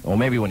right. Well,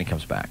 maybe when he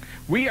comes back.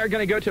 We are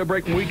going to go to a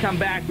break. When we come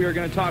back, we are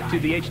going to talk to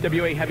the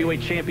HWA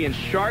Heavyweight Champion,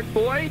 Shark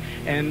Boy,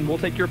 and we'll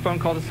take your phone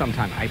call to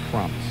sometime. I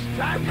promise.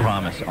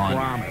 Promise.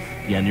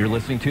 Yeah, and you're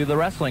listening to The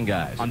Wrestling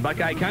Guys. On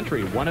Buckeye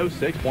Country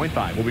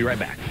 106.5. We'll be right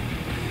back.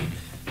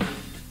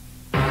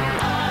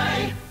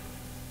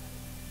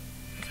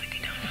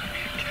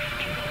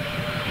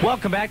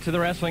 Welcome back to The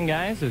Wrestling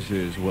Guys. This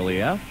is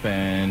Willie F.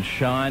 And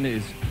Shawn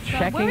is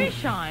checking... Where is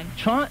Shawn?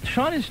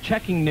 Shawn is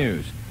checking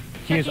news.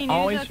 He is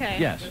always... Okay.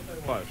 Yes.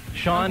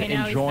 Shawn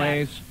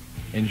enjoys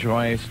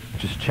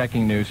just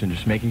checking news and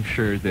just making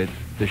sure that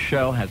the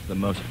show has the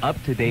most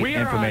up-to-date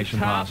information possible. We are on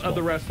top possible. of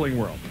the wrestling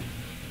world.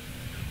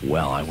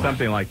 Well,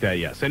 something like that,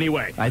 yes.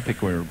 Anyway. I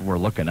think we're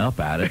looking up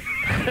at it.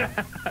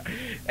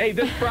 Hey,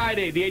 this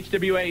Friday, the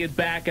HWA is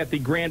back at the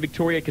Grand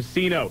Victoria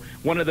Casino.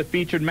 One of the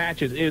featured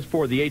matches is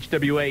for the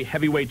HWA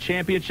Heavyweight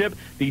Championship.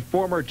 The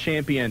former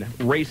champion,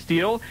 Ray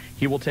Steele,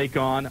 he will take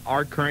on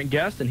our current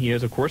guest, and he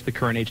is, of course, the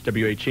current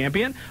HWA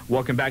champion.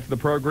 Welcome back to the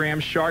program,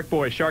 Shark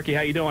Boy. Sharky,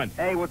 how you doing?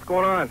 Hey, what's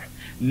going on?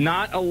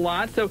 Not a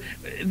lot. So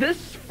this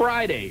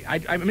Friday,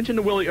 I mentioned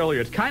to Willie earlier,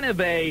 it's kind of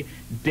a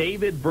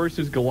David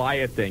versus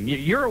Goliath thing.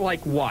 You're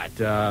like what?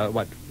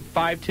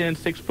 5'10",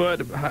 6 foot,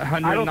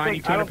 190,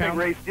 200 pounds? I don't think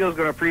Ray Steele's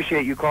going to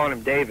appreciate you calling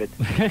him David.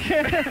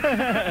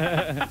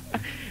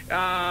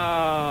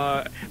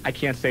 I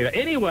can't say that.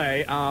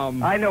 Anyway,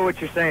 I know what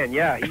you're saying.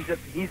 Yeah,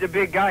 he's a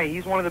big guy.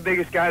 He's one of the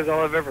biggest guys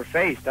I've ever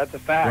faced. That's a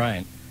fact.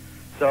 Right.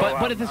 So,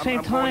 but at the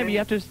same time, you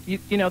have to,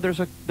 you know, there's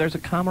a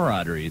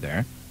camaraderie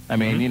there. I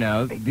mean, you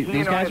know,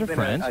 these guys are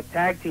friends. A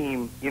tag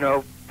team, you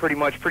know,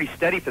 pretty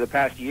steady for the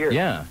past year.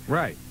 Yeah,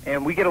 right.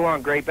 And we get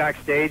along great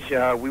backstage.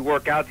 We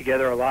work out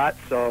together a lot.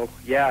 So,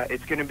 yeah,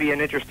 it's going to be an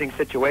interesting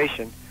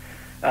situation.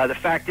 The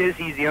fact is,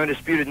 he's the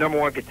undisputed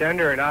 #1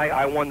 contender, and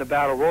I won the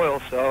Battle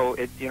Royal. So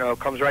it, you know,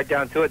 comes right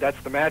down to it.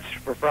 That's the match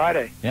for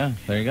Friday. Yeah,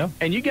 there you go.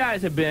 And you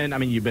guys have been, I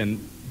mean, you've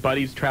been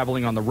buddies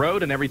traveling on the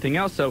road and everything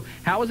else. So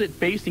how is it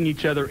facing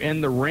each other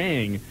in the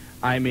ring?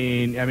 I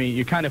mean,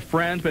 you're kind of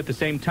friends, but at the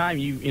same time,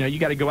 you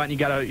got to go out and you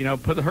got to,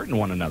 put the hurt in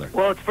one another.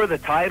 Well, it's for the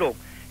title,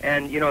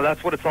 And,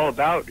 that's what it's all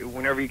about.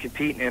 Whenever you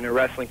compete in a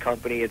wrestling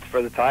company, it's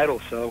for the title.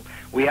 So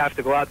we have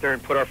to go out there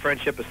and put our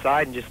friendship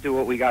aside and just do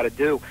what we got to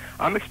do.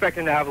 I'm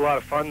expecting to have a lot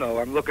of fun, though.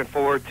 I'm looking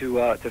forward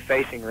to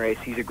facing Race.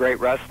 He's a great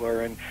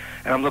wrestler, and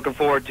I'm looking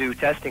forward to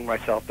testing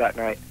myself that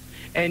night.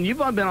 And you've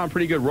been on a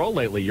pretty good roll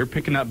lately. You're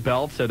picking up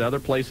belts at other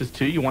places,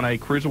 too. You won a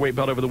cruiserweight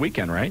belt over the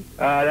weekend, right?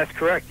 That's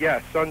correct,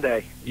 yeah,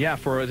 Sunday. Yeah,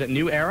 is it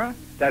New Era?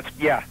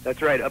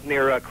 That's right, up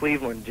near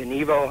Cleveland,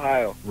 Geneva,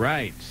 Ohio.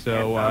 Right,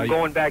 so... I'm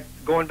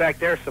going back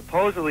there.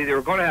 Supposedly, they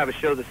were going to have a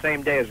show the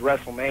same day as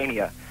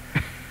WrestleMania.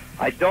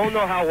 I don't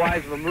know how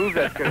wise of a move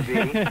that's going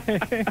to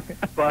be,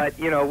 but,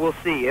 we'll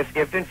see.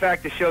 If in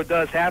fact, the show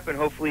does happen,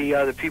 hopefully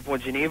the people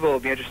in Geneva will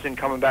be interested in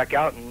coming back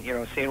out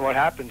and, seeing what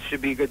happens.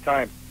 Should be a good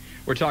time.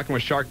 We're talking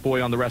with Shark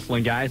Boy on the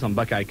Wrestling Guys on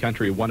Buckeye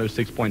Country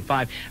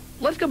 106.5.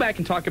 Let's go back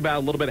and talk about a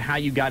little bit how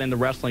you got into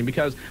wrestling,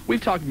 because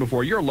we've talked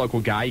before. You're a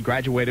local guy. You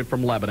graduated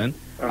from Lebanon,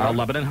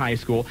 Lebanon High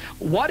School.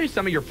 What do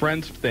some of your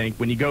friends think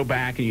when you go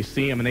back and you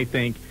see them and they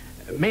think,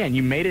 man,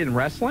 you made it in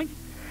wrestling?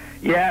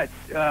 Yeah,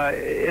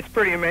 it's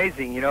pretty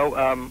amazing. They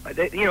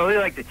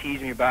like to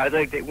tease me about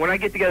it. When I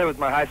get together with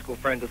my high school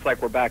friends, it's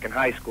like we're back in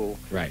high school.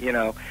 Right.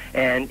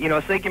 And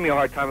so they give me a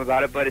hard time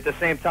about it. But at the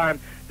same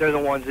time, they're the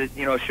ones that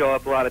show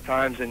up a lot of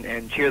times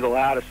and cheer the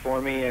loudest for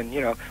me. And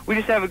we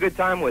just have a good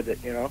time with it.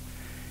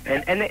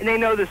 And they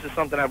know this is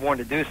something I've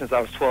wanted to do since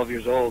I was 12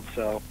 years old.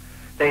 So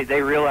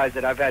they realize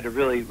that I've had to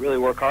really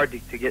work hard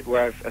to get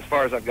as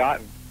far as I've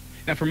gotten.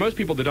 Now, for most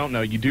people that don't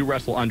know, you do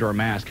wrestle under a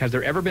mask. Has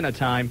there ever been a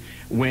time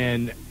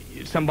when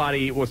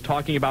somebody was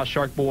talking about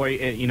Shark Boy,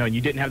 and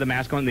you didn't have the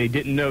mask on, and they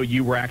didn't know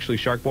you were actually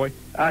Shark Boy?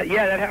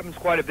 Yeah, that happens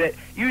quite a bit.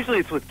 Usually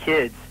it's with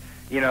kids.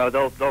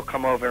 They'll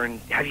come over and,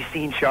 have you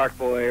seen Shark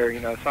Boy,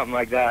 or something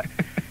like that.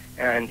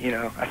 And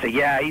I say,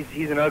 yeah,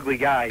 he's an ugly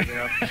guy.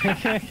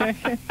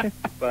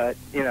 But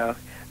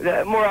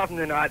more often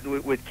than not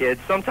with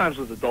kids. Sometimes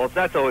with adults,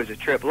 that's always a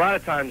trip. A lot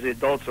of times the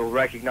adults will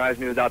recognize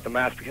me without the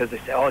mask because they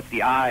say, oh, it's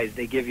the eyes,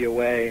 they give you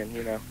away, and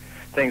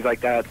things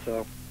like that.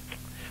 So.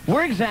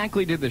 Where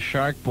exactly did the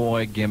Shark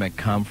Boy gimmick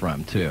come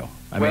from, too?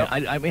 I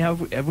mean,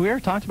 have we ever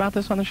talked about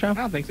this on the show? I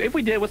don't think so. If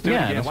we did, let's do it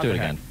again. Let's do it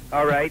again.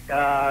 All right.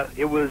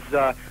 It was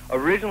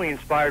originally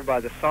inspired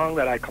by the song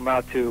that I come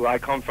out to, I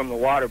Come From the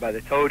Water by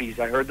the Toadies.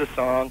 I heard the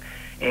song,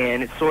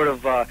 and it's sort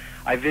of,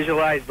 I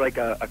visualized like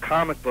a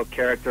comic book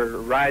character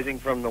rising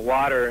from the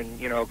water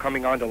and,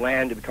 coming onto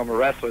land to become a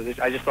wrestler.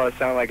 I just thought it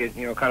sounded like a,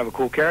 kind of a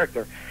cool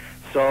character.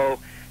 So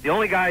the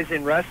only guys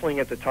in wrestling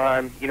at the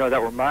time,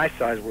 that were my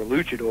size were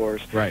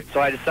luchadors. Right. So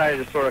I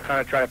decided to sort of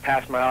kind of try to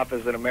pass my off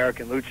as an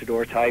American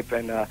luchador type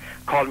and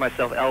called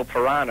myself El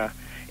Piranha.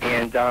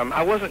 And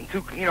I wasn't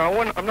too,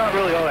 I'm not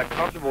really all that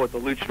comfortable with the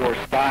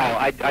luchador style.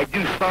 I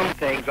do some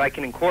things. I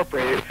can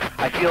incorporate it.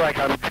 I feel like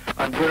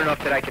I'm good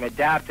enough that I can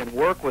adapt and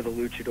work with a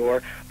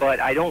luchador,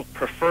 but I don't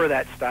prefer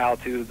that style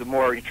to the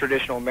more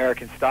traditional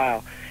American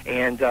style.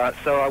 And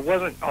so I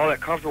wasn't all that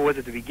comfortable with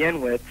it to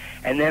begin with.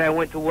 And then I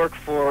went to work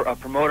for a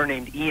promoter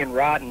named Ian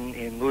Rotten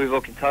in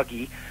Louisville,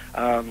 Kentucky,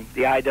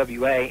 the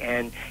IWA,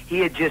 and he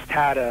had just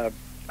had a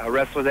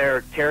wrestler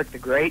there, Tarek the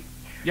Great,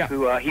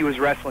 who he was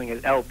wrestling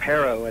as El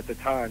Perro at the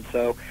time.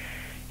 So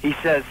he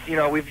says,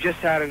 we've just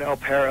had an El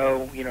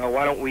Perro,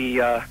 why don't we,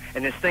 and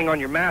this thing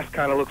on your mask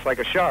kind of looks like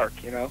a shark,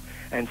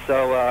 And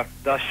so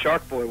thus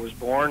Shark Boy was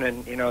born,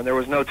 and, there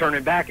was no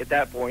turning back at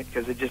that point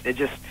because it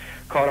just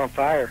caught on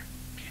fire.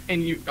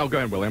 And go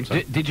ahead, Willie. I'm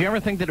sorry. Did you ever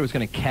think that it was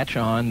going to catch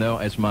on, though,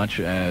 as much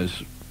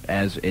as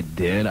it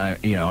did,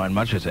 and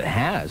much as it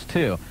has,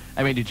 too?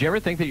 I mean, did you ever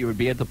think that you would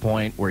be at the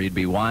point where you'd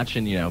be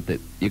watching, that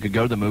you could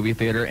go to the movie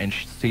theater and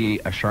see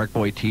a Shark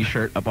Boy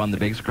T-shirt up on the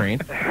big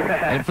screen?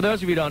 And for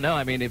those of you who don't know,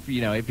 I mean, if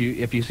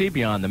you see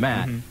Beyond the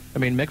Mat, I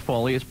mean, Mick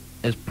Foley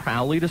is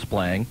proudly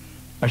displaying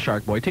a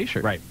Shark Boy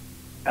T-shirt. Right.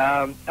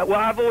 Well,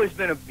 I've always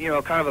been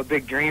kind of a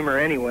big dreamer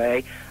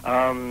anyway,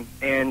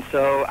 and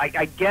so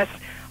I guess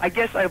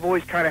I've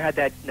always kind of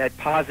had that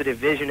positive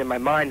vision in my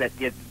mind that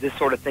this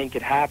sort of thing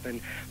could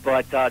happen.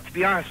 But to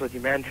be honest with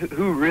you, man,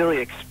 who really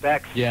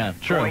expects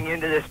going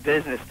into this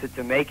business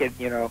to make it,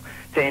 to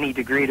any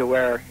degree to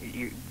where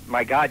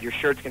my God, your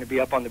shirt's going to be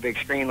up on the big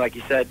screen, like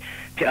you said.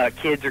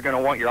 Kids are going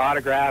to want your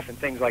autograph and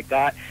things like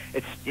that.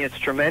 It's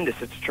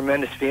tremendous. It's a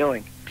tremendous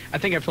feeling. I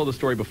think I've told the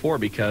story before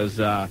because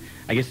I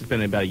guess it's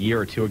been about a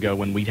year or two ago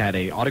when we had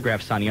a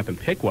autograph signing up in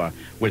Piqua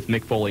with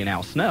Mick Foley and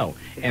Al Snow.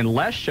 And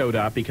Les showed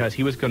up because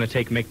he was going to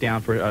take Mick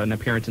down for an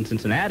appearance in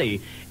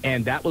Cincinnati,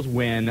 and that was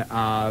when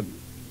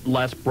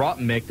Les brought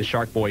Mick the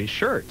Shark Boy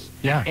shirts.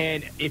 Yeah.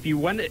 And if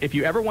you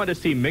ever wanted to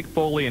see Mick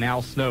Foley and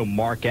Al Snow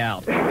mark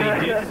out,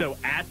 they did so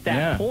at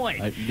that point.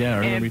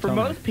 And for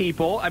most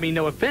people, I mean,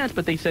 no offense,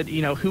 but they said,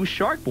 who's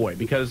Shark Boy?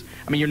 Because,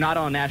 I mean, you're not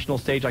on a national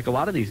stage like a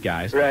lot of these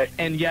guys. Right.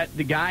 And yet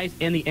the guys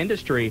in the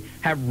industry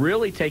have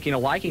really taken a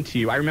liking to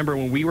you. I remember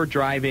when we were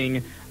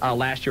driving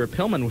last year at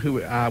Pillman,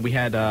 who we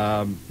had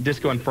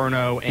Disco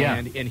Inferno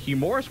and Hugh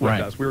Morris with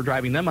us. We were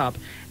driving them up,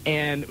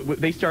 and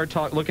they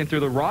started looking through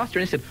the roster,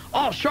 and they said,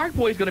 "Oh, Shark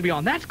Boy's going to be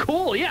on. That's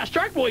cool. Yeah,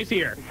 Shark Boy's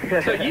here."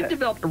 So you've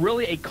developed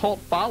really a cult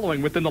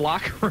following within the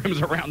locker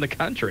rooms around the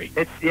country.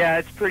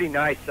 It's pretty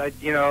nice.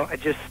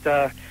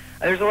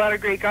 There's a lot of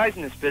great guys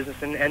in this business,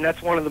 and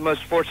that's one of the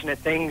most fortunate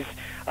things.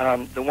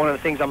 One of the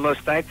things I'm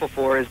most thankful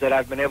for is that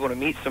I've been able to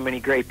meet so many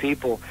great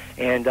people,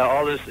 and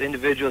all those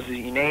individuals that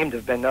you named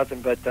have been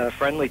nothing but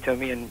friendly to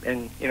me,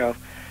 and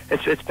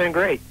it's been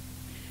great.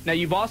 Now,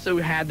 you've also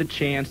had the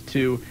chance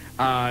to,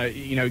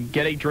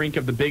 get a drink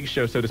of the big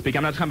show, so to speak.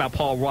 I'm not talking about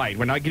Paul Wright.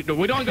 We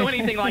don't go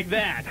anything like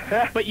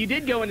that. But you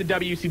did go into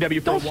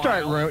WCW for a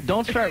while.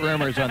 Don't start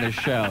rumors on this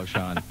show,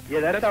 Shawn. Yeah,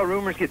 that's how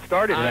rumors get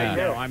started. I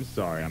know. I'm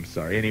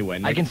sorry.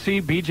 Anyway, I can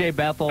see B.J.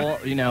 Bethel,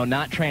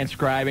 not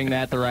transcribing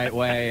that the right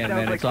way, and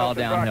then it's all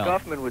downhill.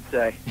 Brock Huffman would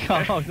say.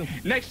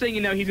 Next thing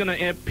you know, he's going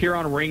to appear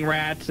on Ring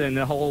Rats, and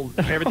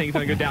everything's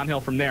going to go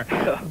downhill from there.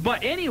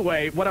 But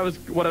anyway, what I was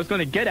going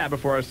to get at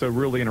before I was so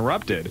rudely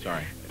interrupted.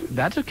 Sorry.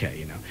 That's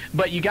okay,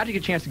 But you got to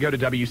get a chance to go to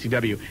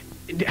WCW.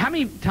 How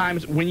many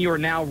times when you are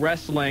now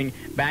wrestling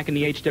back in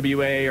the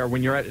HWA or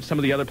when you're at some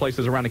of the other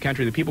places around the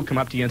country, that people come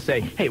up to you and say,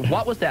 "Hey,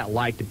 what was that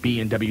like to be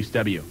in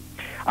WCW?"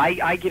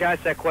 I get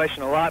asked that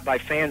question a lot by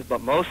fans,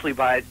 but mostly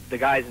by the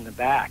guys in the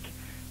back.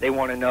 They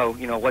want to know,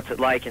 what's it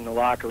like in the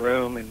locker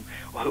room, and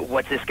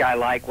what's this guy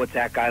like, what's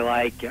that guy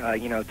like,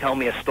 tell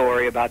me a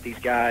story about these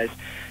guys.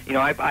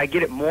 I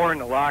get it more in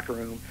the locker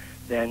room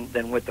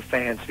than with the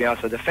fans, to be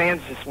honest. So the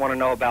fans just want to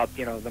know about,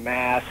 the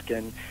mask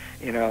and,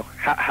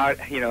 how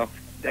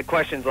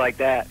questions like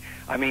that.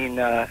 I mean,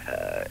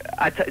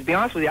 to be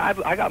honest with you,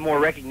 I got more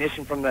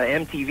recognition from the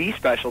MTV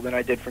special than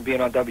I did from being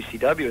on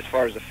WCW as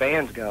far as the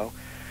fans go.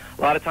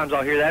 A lot of times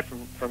I'll hear that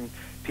from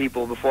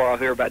people before I'll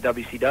hear about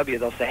WCW.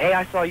 They'll say, "Hey,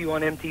 I saw you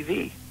on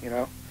MTV,"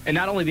 And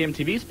not only the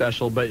MTV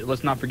special, but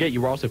let's not forget,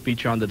 you were also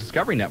featured on the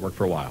Discovery Network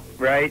for a while.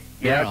 Right.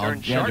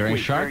 During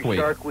Shark Week.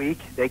 Shark Week.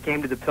 They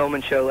came to the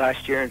Pillman show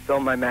last year and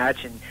filmed my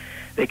match, and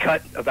they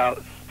cut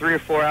about 3 or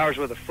 4 hours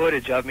worth of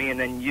footage of me and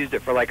then used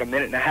it for like a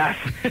minute and a half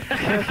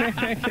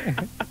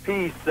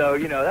piece. So,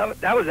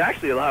 that was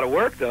actually a lot of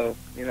work, though,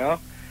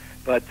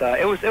 But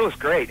it was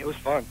great. It was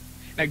fun.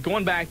 Now,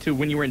 going back to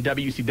when you were in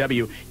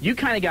WCW, you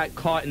kind of got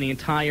caught in the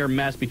entire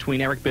mess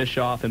between Eric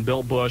Bischoff and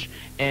Bill Bush,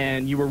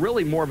 and you were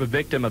really more of a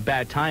victim of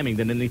bad timing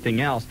than anything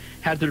else.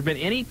 Has there been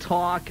any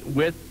talk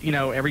with,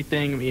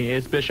 everything?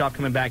 Is Bischoff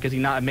coming back? Is he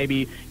not?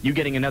 Maybe you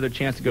getting another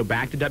chance to go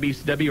back to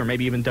WCW or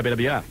maybe even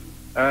WWF?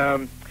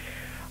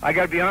 I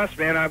got to be honest,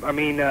 man.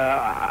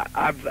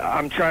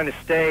 I'm trying to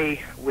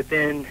stay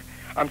within.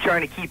 I'm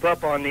trying to keep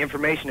up on the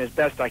information as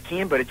best I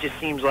can, but it just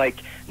seems like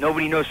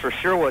nobody knows for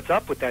sure what's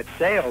up with that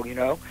sale,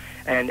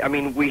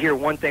 And, we hear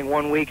one thing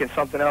one week and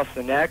something else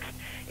the next,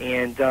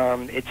 and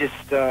it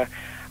just, I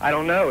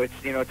don't know. It's,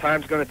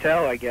 time's going to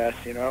tell, I guess,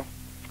 I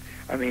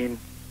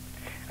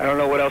don't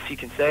know what else you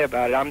can say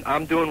about it.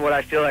 I'm doing what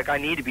I feel like I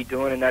need to be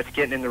doing, and that's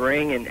getting in the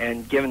ring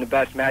and giving the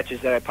best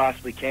matches that I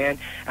possibly can.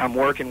 I'm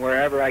working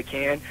wherever I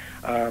can.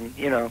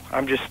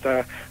 I'm just,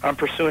 I'm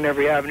pursuing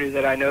every avenue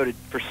that I know to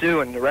pursue,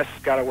 and the rest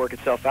has got to work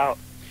itself out.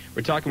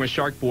 We're talking with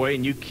Shark Boy,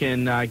 and you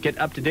can get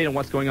up to date on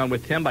what's going on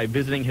with him by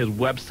visiting his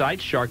website,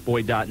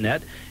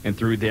 sharkboy.net, and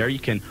through there you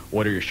can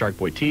order your Shark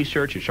Boy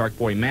T-shirt, your Shark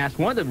Boy mask.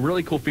 One of the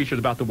really cool features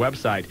about the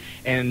website,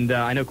 and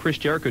I know Chris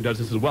Jericho does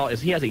this as well,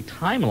 is he has a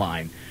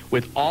timeline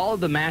with all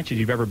of the matches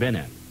you've ever been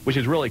in, which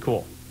is really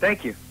cool.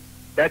 Thank you.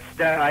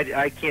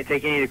 I can't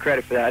take any of the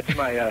credit for that. That's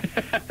my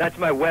that's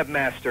my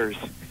webmasters,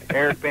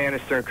 Eric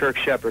Bannister and Kirk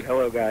Shepard.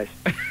 Hello, guys.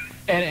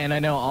 And I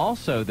know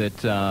also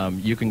that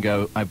you can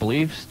go, I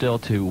believe, still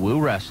to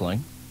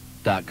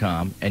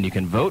woowrestling.com, and you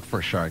can vote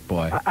for Shark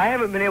Boy. I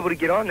haven't been able to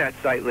get on that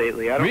site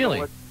lately. I don't know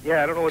what,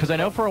 I don't know what. Because I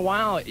know for a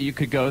while you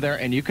could go there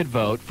and you could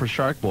vote for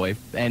Shark Boy,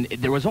 and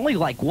there was only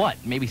like,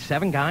 maybe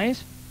 7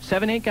 guys?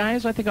 7, 8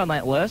 guys, I think, on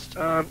that list?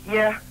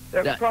 Yeah,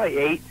 there was probably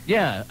 8.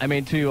 Yeah,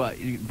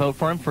 to vote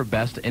for him for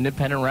Best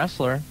Independent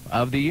Wrestler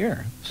of the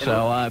Year.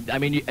 So,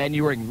 and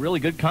you were in really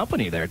good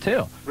company there,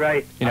 too.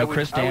 Right.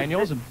 Chris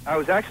Daniels. I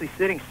was actually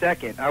sitting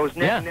second. I was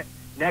neck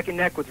and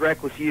neck with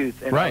Reckless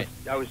Youth. And right.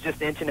 I was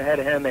just inching ahead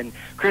of him, and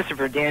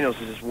Christopher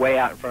Daniels is just way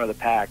out in front of the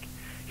pack.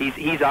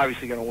 He's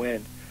obviously going to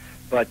win.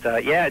 But,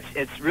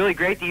 it's really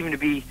great to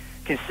be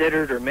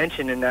considered or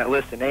mentioned in that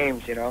list of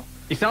names, You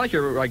sound like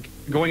you're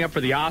going up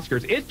for the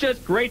Oscars. It's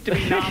just great to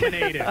be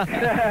nominated.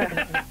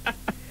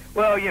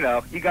 Well, you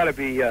got to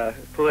be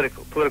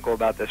political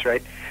about this,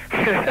 right?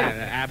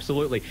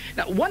 Absolutely.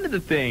 Now, one of the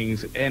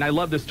things, and I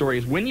love this story,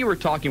 is when you were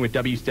talking with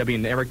WCW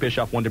and Eric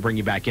Bischoff wanted to bring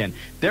you back in,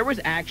 there was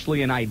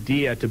actually an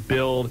idea to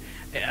build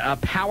a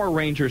Power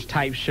Rangers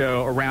type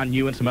show around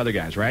you and some other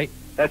guys, right?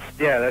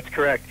 That's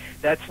correct.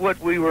 That's what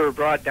we were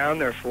brought down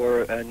there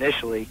for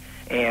initially.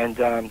 And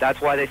that's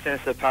why they sent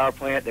us to the power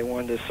plant. They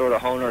wanted to sort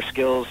of hone our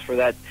skills for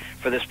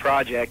this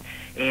project.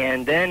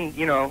 And then,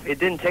 it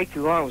didn't take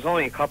too long. It was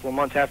only a couple of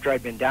months after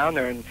I'd been down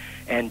there,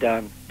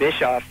 and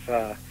Bischoff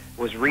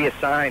was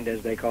reassigned,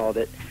 as they called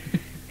it.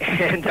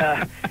 And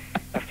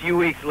a few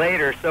weeks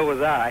later, so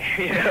was I.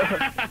 You know?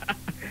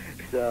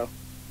 So.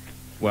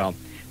 Well.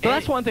 So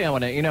that's one thing I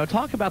want to,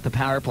 talk about the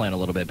power plant a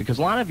little bit, because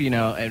a lot of,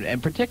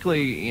 and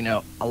particularly,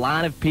 a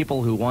lot of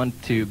people who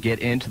want to get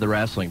into the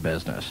wrestling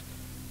business,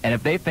 and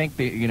if they think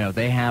that,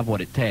 they have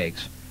what it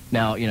takes.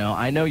 Now,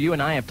 I know you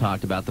and I have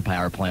talked about the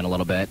power plant a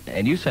little bit,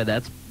 and you said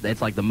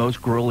that's like the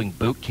most grueling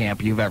boot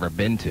camp you've ever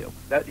been to.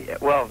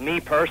 Well,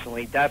 me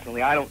personally,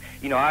 definitely. I was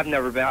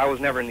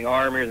never in the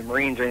Army or the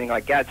Marines or anything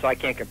like that, so I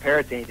can't compare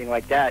it to anything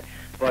like that.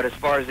 But as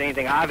far as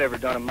anything I've ever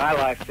done in my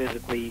life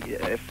physically,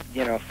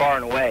 far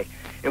and away,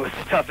 it was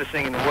the toughest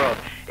thing in the world.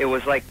 It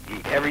was like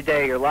every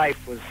day of your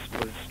life was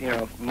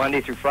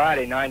Monday through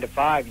Friday, 9 to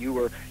 5.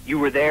 You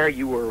were there.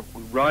 You were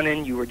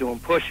running. You were doing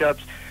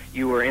push-ups.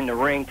 You were in the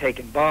ring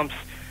taking bumps.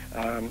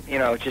 Oh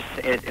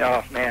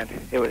man,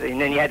 it was,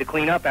 and then you had to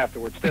clean up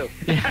afterwards too.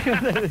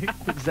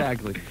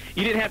 Exactly.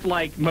 You didn't have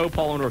to mow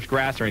Paul Orndorff's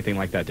grass or anything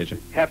like that, did you?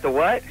 Have to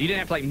what? You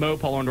didn't have to mow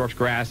Paul Orndorff's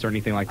grass or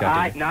anything like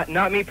that, did you?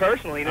 Not me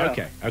personally, no.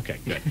 Okay,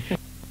 good.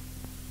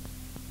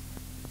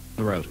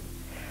 The road.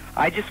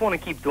 I just want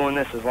to keep doing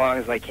this as long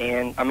as I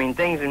can. I mean,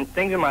 things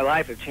in my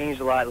life have changed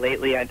a lot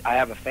lately. I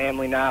have a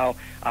family now.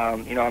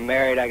 I'm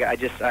married. I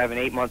have an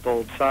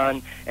 8-month-old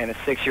son and a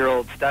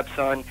 6-year-old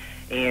stepson.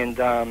 And,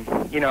 I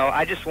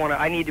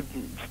need to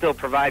still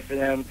provide for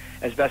them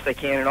as best I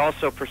can and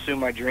also pursue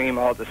my dream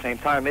all at the same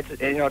time. It's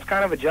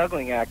kind of a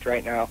juggling act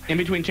right now. In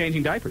between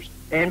changing diapers.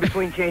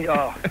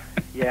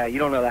 Yeah, you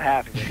don't know the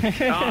half of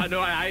it.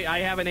 No, I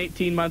have an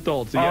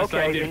 18-month-old, so yes,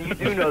 okay, I do. Then you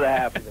do know the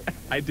half of it.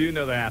 I do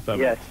know the half of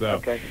yes, it. So.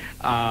 Okay.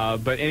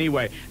 But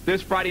anyway,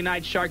 this Friday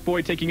night, Shark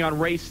Boy taking on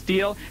Ray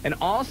Steele. And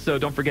also,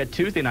 don't forget,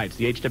 Tuesday nights,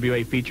 the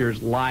HWA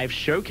features live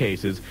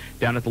showcases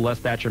down at the Les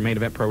Thatcher Main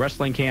Event Pro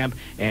Wrestling Camp.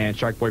 And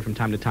Shark Boy from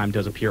time to time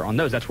does appear on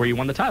those. That's where you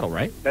won the title,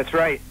 right? That's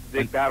right.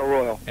 Big Battle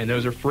Royal. And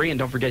those are free. And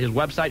don't forget his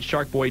website,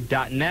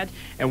 sharkboy.net.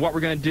 And what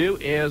we're going to do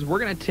is we're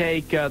going to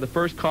take the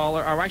first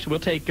caller. Or actually, we'll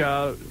take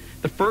the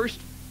first,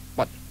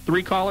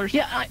 3 callers?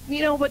 Yeah,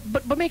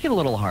 but make it a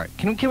little hard.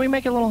 Can we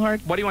make it a little hard?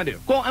 What do you want to do?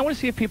 Well, I want to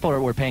see if people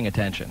were paying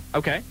attention.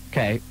 Okay.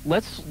 Okay.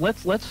 Let's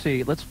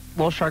see.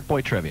 Little Shark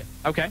Boy trivia.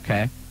 Okay.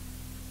 Okay.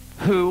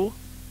 Who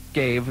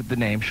gave the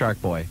name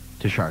Shark Boy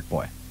to Shark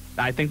Boy?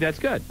 I think that's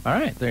good. All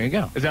right. There you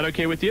go. Is that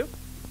okay with you?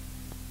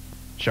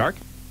 Shark?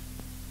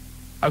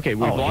 Okay,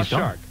 we've lost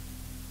Shark.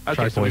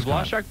 Okay, so we've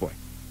lost Shark Boy.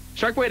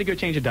 Shark Boy had to go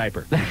change a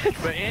diaper.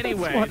 But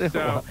anyway,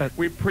 so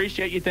we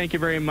appreciate you. Thank you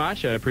very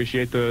much. I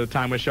appreciate the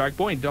time with Shark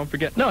Boy. And don't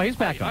forget. No, he's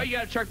back on. Oh, you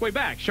got Shark Boy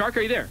back. Shark,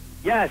 are you there?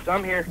 Yes,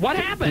 I'm here. What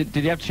happened?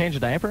 Did you have to change a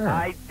diaper? Or?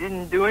 I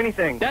didn't do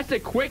anything. That's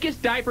the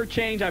quickest diaper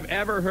change I've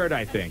ever heard,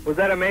 I think. Was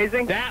that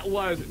amazing? That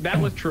was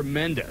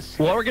tremendous.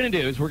 What we're going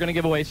to do is we're going to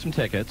give away some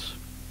tickets,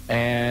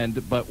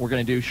 but we're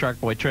going to do Shark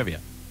Boy trivia.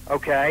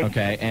 Okay.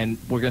 Okay, and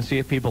we're going to see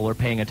if people are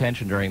paying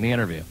attention during the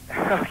interview.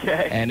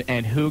 Okay.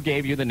 And who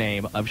gave you the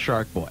name of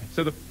Shark Boy?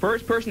 So the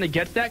first person that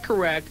gets that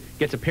correct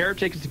gets a pair of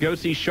tickets to go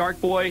see Shark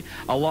Boy,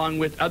 along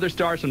with other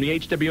stars from the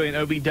HWA and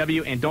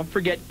OVW. And don't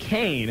forget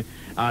Kane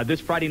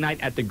this Friday night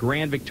at the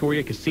Grand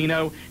Victoria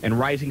Casino in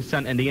Rising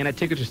Sun, Indiana.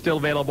 Tickets are still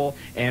available,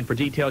 and for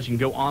details, you can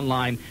go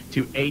online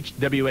to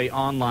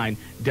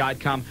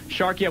hwaonline.com.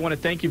 Sharky, I want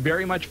to thank you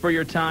very much for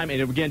your time.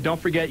 And again, don't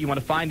forget, you want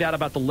to find out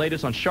about the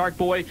latest on Shark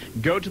Boy,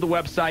 go to the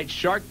website,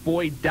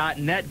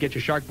 sharkboy.net. Get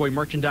your Shark Boy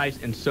merchandise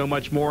and so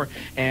much more.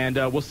 And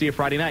we'll see you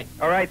Friday night.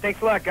 All right,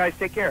 thanks a lot, guys.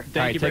 Take care.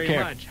 Thank you very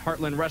much.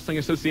 Heartland Wrestling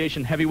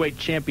Association heavyweight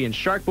champion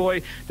Shark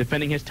Boy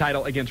defending his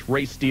title against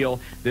Ray Steele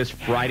this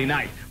Friday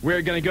night.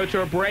 We're going to go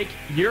to a break.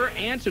 Your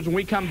answers when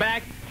we come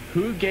back.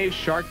 Who gave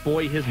Shark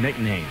Boy his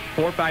nickname?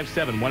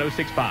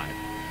 457-1065.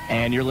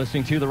 And you're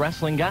listening to The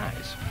Wrestling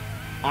Guys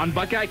on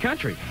Buckeye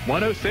Country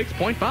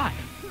 106.5.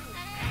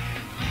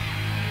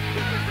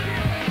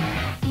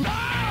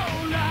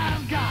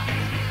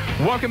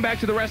 Welcome back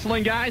to The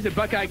Wrestling Guys at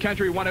Buckeye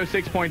Country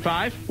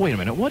 106.5. Wait a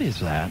minute, what is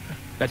that?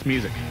 That's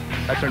music.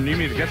 That's our new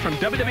music. That's from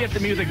WWF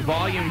The Music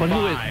Volume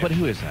 5. But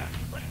who is that?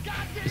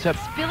 Is that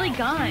Billy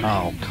Gunn?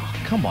 Oh,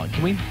 come on.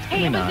 Can we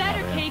Hey, was that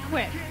or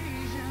K-Quick?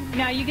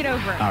 Now you get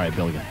over it. All right,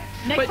 Billy Gunn.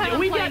 But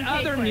we got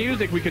other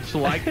music we could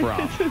select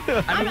from.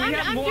 I mean, we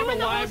have more of a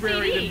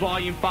library than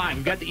Volume 5.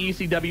 We got the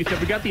ECW stuff.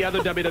 We got the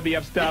other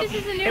WWF stuff. This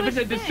is the If it's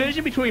a newest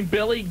decision between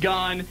Billy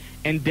Gunn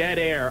and Dead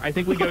Air, I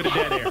think we go to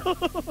Dead Air.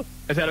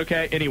 Is that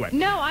okay? Anyway.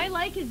 No, I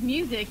like his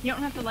music. You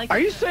don't have to like. Are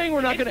you saying we're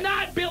not going to? It's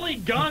not Billy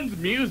Gunn's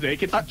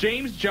music. It's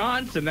James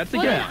Johnson. That's the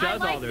guy that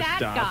does all this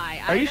stuff.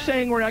 Guy. Are you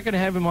saying we're not going to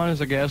have him on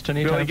as a guest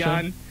anytime Billy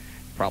Gunn? soon?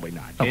 Probably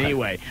not. Okay.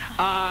 Anyway,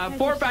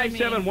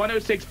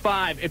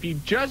 457-1065. If you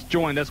just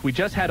joined us, we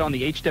just had on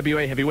the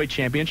HWA Heavyweight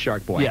Champion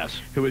Shark Boy. Yes.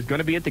 Who is going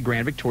to be at the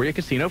Grand Victoria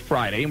Casino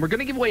Friday. And we're going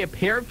to give away a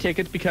pair of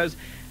tickets because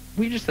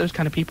we're just those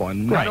kind of people.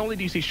 And not only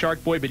do you see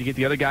Shark Boy, but you get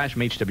the other guys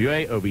from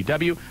HWA,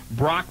 OVW.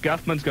 Brock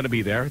Guffman's going to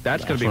be there.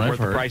 That's going to be worth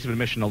the price of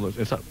admission.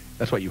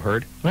 That's what you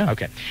heard? Yeah.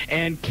 Okay.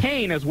 And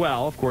Kane as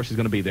well, of course, is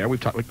going to be there.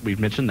 We've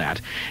mentioned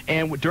that.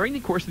 And during the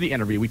course of the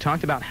interview, we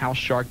talked about how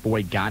Shark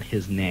Boy got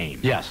his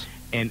name. Yes.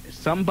 And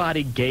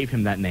somebody gave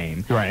him that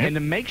name. Right. And to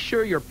make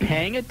sure you're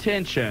paying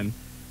attention,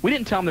 We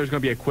didn't tell them there was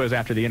going to be a quiz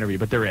after the interview,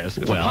 but there is.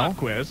 It's a pop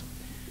quiz.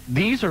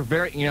 These are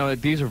very,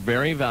 these are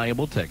very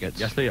valuable tickets.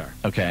 Yes, they are.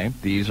 Okay,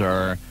 these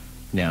are,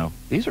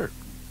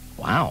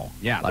 wow.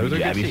 Yeah, those are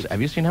good seats.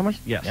 Have you seen how much?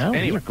 Yes. Yeah,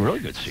 Anyway, these are really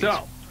good seats.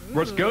 So,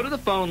 let's go to the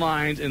phone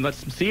lines, and let's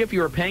see if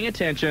you were paying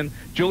attention.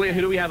 Julia,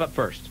 who do we have up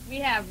first? We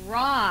have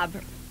Rob.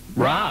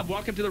 Rob,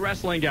 welcome to the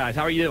Wrestling Guys.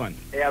 How are you doing?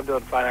 Hey, I'm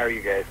doing fine. How are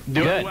you guys?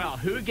 Doing Good. well.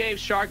 Who gave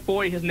Shark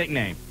Boy his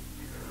nickname?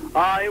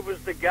 It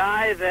was the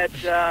guy that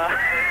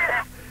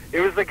it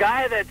was the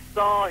guy that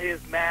saw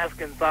his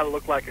mask and thought it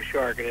looked like a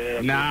shark.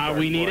 And Nah,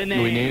 we need a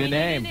name. We need a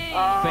name.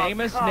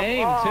 Famous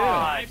name, on. too.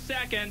 5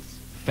 seconds.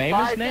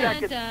 Famous 5 name.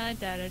 seconds.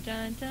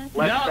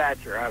 Les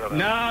Thatcher. I don't know.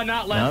 No,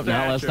 not Les Nope, Thatcher.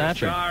 not Les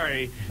Thatcher.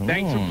 Sorry.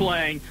 Thanks for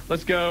playing.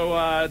 Let's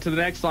go to the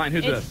next line.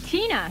 Who's It's this?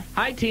 Tina.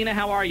 Hi, Tina.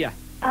 How are you?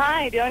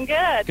 Hi, doing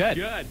good. Good.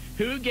 Good.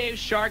 Who gave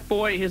Shark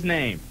Boy his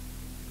name?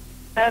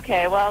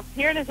 Okay, well,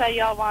 here it is how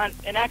y'all want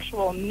an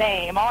actual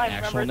name. All I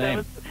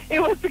remember is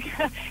it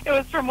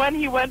was from when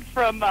he went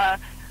from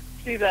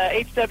to the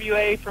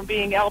HWA from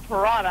being El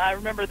Piranha. I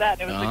remember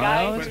that. And it was the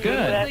guy. Oh, that's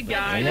good. The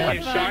guy Yeah. that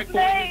gave Shark Boy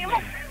name. his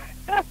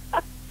name.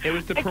 It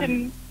was the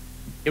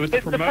It's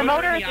the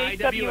promoter in at the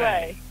the IWA.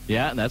 HWA.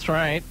 Yeah, that's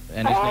right.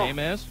 And his name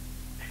is?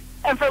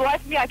 And for the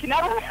life of me, I can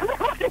never remember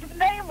what his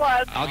name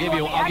was. I'll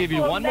give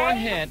you one more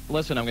hint.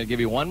 Listen, I'm going to give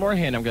you one more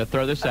hint. I'm going to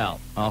throw this out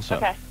also.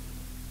 Okay.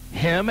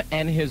 Him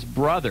and his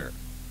brother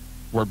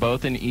were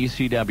both in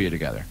ECW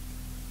together.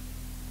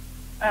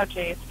 Oh,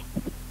 jeez.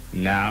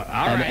 No,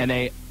 all right. And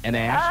they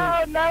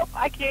actually... Oh, no,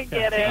 I can't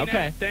get it.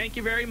 Okay. Thank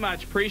you very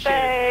much.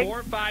 Appreciate it.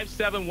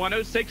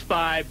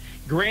 457-1065.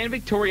 Grand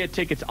Victoria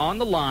tickets on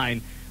the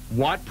line.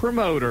 What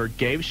promoter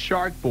gave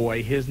Shark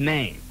Boy his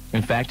name?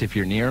 In fact, if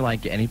you're near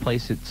like any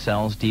place that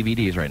sells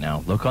DVDs right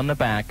now, look on the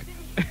back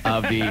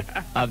of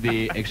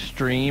the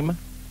Extreme.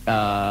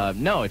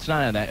 No, it's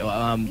not on that.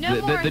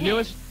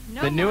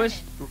 The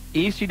newest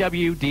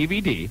ECW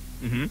DVD,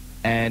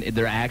 and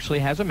there actually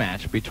has a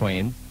match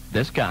between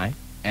this guy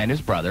and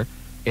his brother.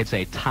 It's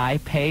a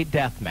Taipei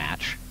death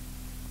match,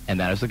 and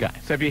that is the guy.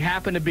 So if you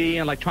happen to be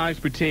in Electronics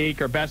Boutique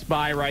or Best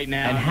Buy right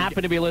now, and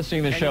happen to be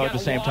listening to the show at the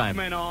same time,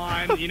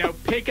 on,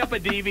 pick up a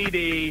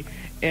DVD.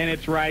 And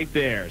it's right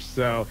there.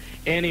 So,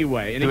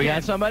 anyway. Do we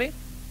got somebody?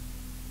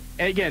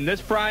 And again,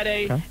 this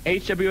Friday,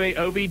 HWA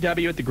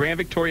OVW at the Grand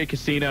Victoria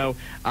Casino.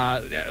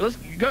 Let's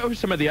go over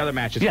some of the other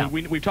matches. Yeah.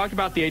 We've talked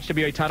about the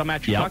HWA title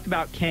match. We talked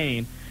about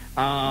Kane.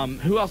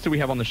 Who else do we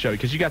have on the show?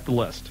 Because you got the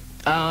list.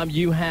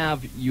 You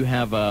have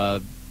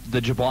the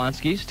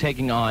Jablonskis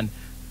taking on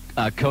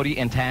Cody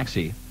and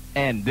Taxi.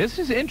 And this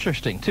is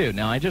interesting, too.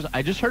 Now, I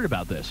just heard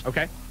about this.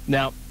 Okay.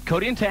 Now,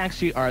 Cody and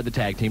Taxi are the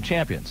tag team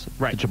champions.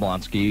 Right. The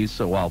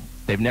Jablonskis, well,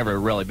 they've never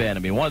really been. I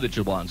mean, one of the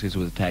Jablonskis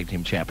was a tag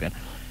team champion.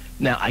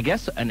 Now, I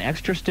guess an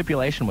extra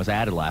stipulation was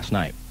added last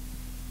night.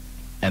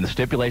 And the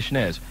stipulation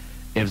is,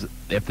 if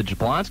the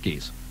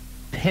Jablonskis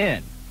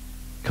pin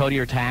Cody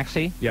or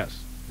Taxi,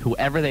 yes,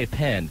 whoever they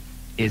pin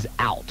is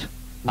out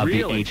of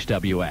the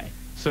HWA.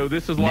 So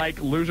this is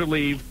like loser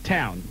leave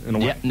town in a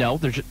way. Yeah, no,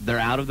 they're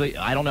out of the.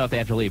 I don't know if they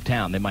have to leave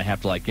town. They might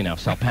have to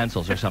sell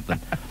pencils or something.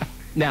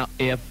 Now,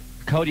 if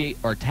Cody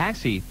or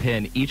Taxi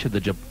pin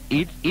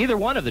either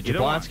one of the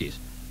Jablonskis,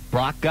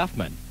 Brock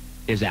Guffman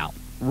is out.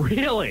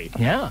 Really?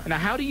 Yeah. Now,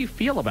 how do you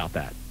feel about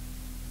that?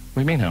 What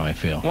do you mean how I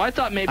feel? Well, I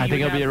thought maybe I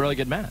think it'll be a really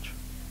good match.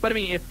 But I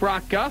mean, if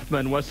Brock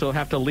Guffman was to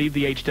have to leave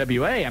the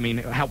HWA, I mean,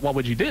 what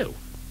would you do?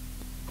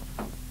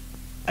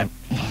 I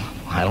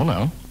don't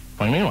know.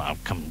 What do you mean? I'll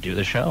come do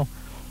the show.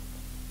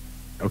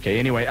 Okay,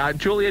 anyway.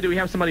 Julia, do we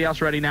have somebody else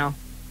ready now?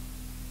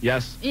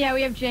 Yes? Yeah,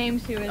 we have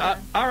James who is...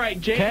 all right,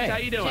 James, how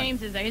you doing?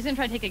 James is there. He's going to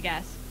try to take a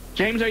guess.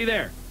 James, are you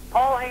there?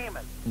 Paul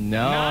Heyman.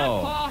 No.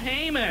 Not Paul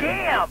Heyman.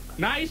 Damn.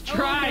 Nice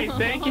try.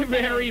 Thank you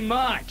very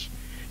much.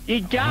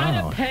 You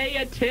got to pay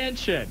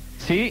attention.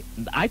 See,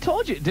 I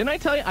told you. Didn't I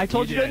tell you? I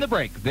told you during the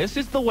break. This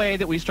is the way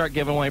that we start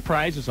giving away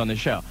prizes on the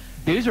show.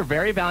 These are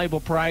very valuable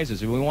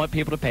prizes, and we want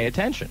people to pay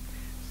attention.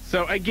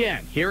 So,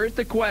 again, here is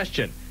the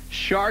question.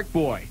 Shark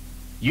Boy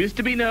used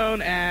to be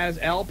known as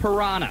El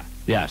Piranha.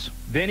 Yes.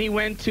 Then he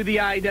went to the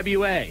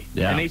IWA.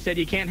 Yeah. And they said,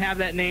 you can't have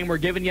that name. We're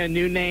giving you a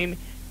new name.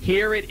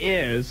 Here it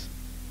is.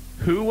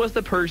 Who was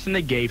the person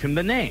that gave him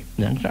the name?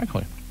 Yeah,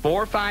 exactly.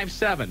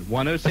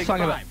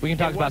 457-1065. We can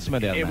talk about some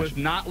of the other It matches. was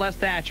not Les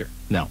Thatcher.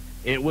 No.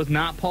 It was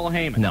not Paul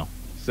Heyman. No.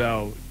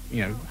 So,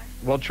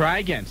 we'll try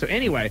again. So,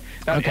 anyway.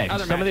 Okay,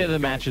 some of the other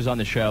matches on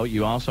the show,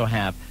 you also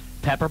have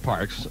Pepper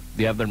Parks,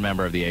 the other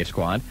member of the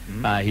A-Squad.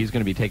 He's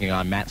going to be taking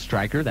on Matt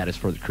Stryker. That is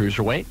for the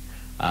Cruiserweight.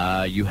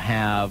 You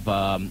have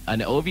an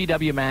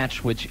OVW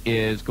match, which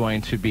is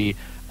going to be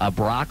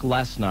Brock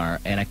Lesnar,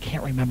 and I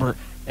can't remember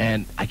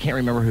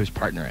who his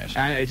partner is.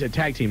 It's a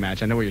tag team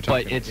match. I know what you're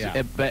talking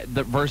about.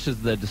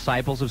 Versus the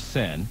Disciples of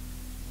Sin.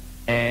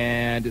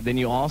 And then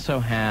you also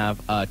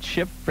have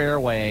Chip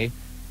Fairway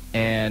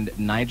and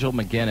Nigel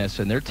McGuinness,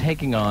 and they're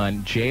taking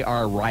on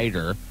J.R.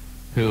 Ryder,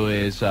 who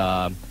is...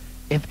 the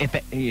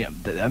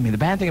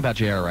bad thing about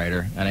J.R.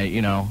 Ryder,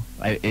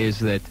 is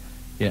that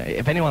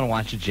if anyone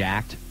watched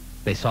Jacked,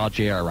 they saw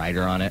J.R.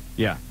 Ryder on it.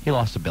 Yeah. He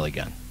lost to Billy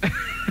Gunn.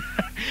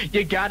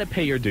 You got to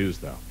pay your dues,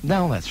 though.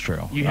 No, that's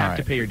true. You have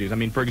to pay your dues. I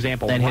mean, for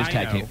example, and Rhino, his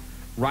tag team.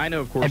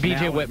 Rhino, of course, and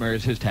B.J. now, Whitmer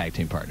is his tag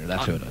team partner.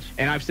 That's who it is.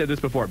 And I've said this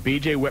before.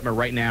 B.J. Whitmer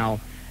right now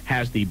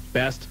has the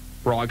best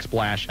frog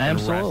splash in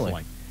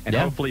wrestling. And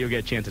hopefully you'll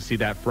get a chance to see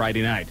that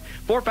Friday night.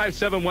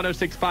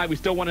 457-1065. We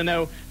still want to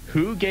know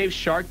who gave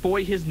Shark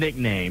Boy his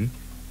nickname.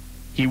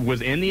 He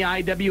was in the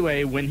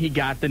IWA when he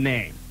got the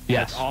name.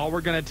 Yes. That's all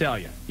we're going to tell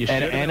you.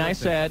 And I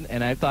said,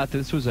 and I thought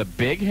this was a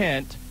big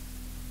hint,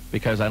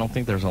 because I don't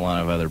think there's a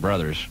lot of other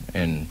brothers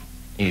in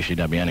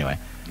ECW anyway.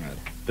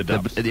 The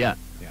Dubs. Yeah.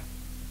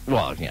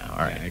 Well, yeah, all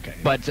right. Yeah, okay.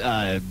 But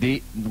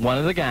one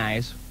of the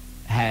guys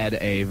had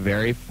a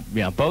very,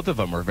 both of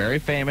them were very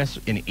famous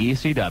in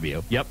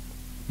ECW. Yep.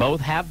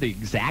 Both have the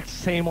exact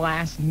same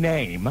last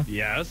name.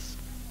 Yes.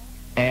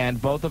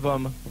 And both of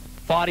them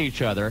fought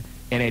each other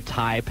in a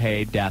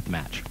tie-pay death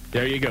match.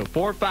 There you go.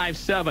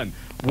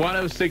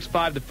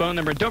 457-1065, the phone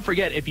number. And don't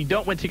forget, if you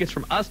don't win tickets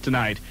from us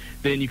tonight,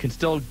 then you can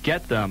still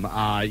get them.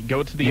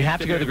 Go to the you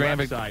have to go to the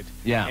website.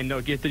 Yeah. And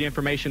they'll get the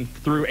information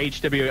through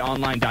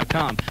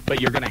hwaonline.com.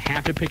 But you're going to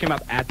have to pick them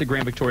up at the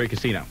Grand Victoria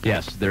Casino.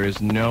 Yes, there is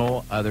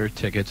no other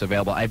tickets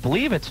available. I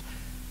believe it's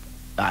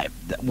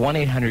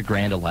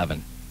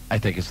 1-800-GRAND-11. I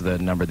think is the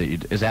number that you...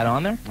 Is that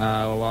on there?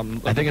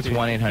 I think it's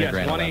 1-800-GRAND-11. Yes,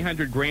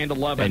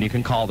 1-800-GRAND-11. And you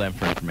can call them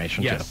for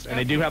information, yes, too. And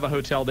they do have a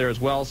hotel there as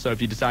well, so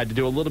if you decide to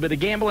do a little bit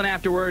of gambling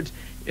afterwards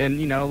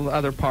and,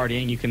 other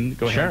partying, you can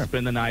go ahead and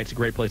spend the night. It's a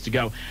great place to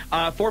go.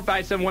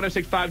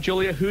 457-1065,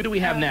 Julia, who do we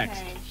have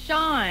next?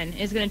 Shawn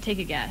is going to take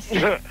a guess.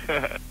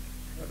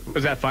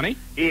 Was that funny?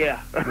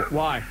 Yeah.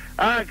 Why?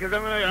 Because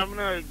I'm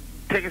gonna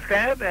take a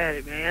stab at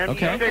it, man.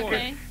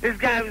 Okay. This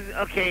guy was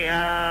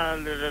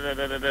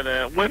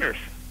Winners.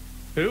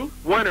 Who?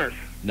 Winners.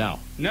 No.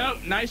 No.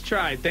 Nice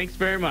try. Thanks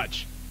very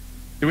much.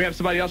 Do we have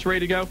somebody else ready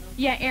to go?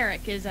 Yeah,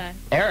 Eric is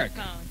Eric.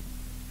 phone.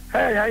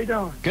 Hey, how you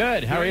doing?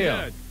 Good. How are you?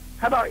 Good.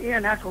 How about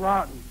Ian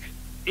Axel-Rotten?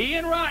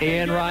 Ian Rotten.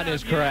 Ian Rotten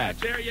is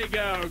correct. There you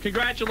go.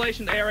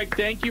 Congratulations, Eric.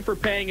 Thank you for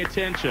paying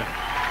attention.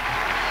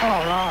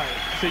 All right.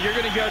 So you're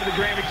going to go to the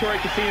Grand Victoria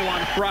Casino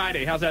on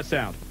Friday. How's that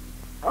sound?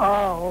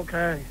 Oh,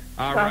 okay.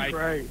 All Sounds right.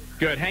 great.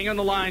 Good. Hang on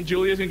the line.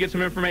 Julia's going to get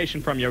some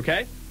information from you,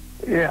 okay?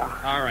 Yeah.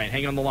 All right.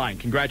 Hang on the line.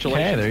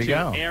 Congratulations Okay, there you to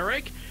go.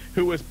 Eric,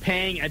 who was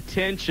paying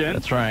attention.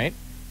 That's right.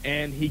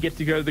 And he gets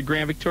to go to the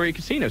Grand Victoria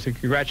Casino, so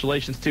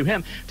congratulations to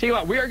him. Tell you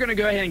what, we are going to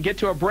go ahead and get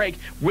to a break.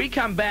 We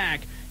come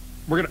back,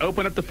 we're going to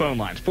open up the phone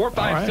lines.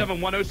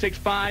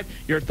 457-1065,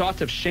 your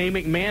thoughts of Shane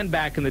McMahon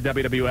back in the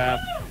WWF.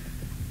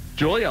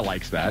 Julia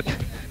likes that.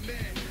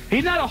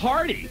 He's not a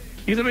Hardy.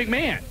 He's a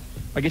McMahon.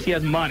 I guess he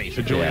has money,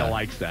 so Julia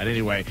likes that.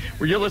 Anyway,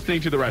 you're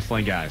listening to The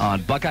Wrestling Guys.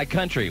 On Buckeye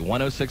Country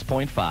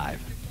 106.5.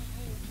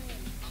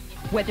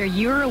 Whether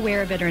you're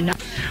aware of it or not.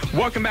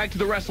 Welcome back to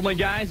The Wrestling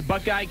Guys,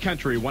 Buckeye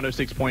Country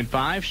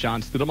 106.5.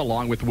 Shawn Stidham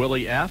along with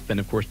Willie F. and,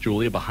 of course,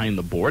 Julia behind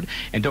the board.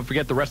 And don't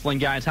forget the Wrestling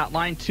Guys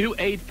hotline,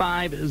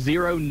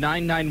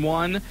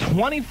 285-0991.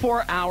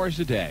 24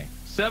 hours a day.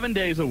 7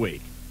 days a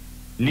week.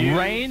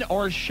 Rain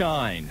or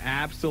shine.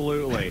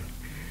 Absolutely.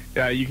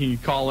 You can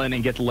call in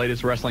and get the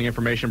latest wrestling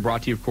information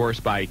brought to you, of course,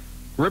 by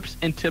Grips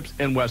and Tips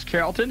in West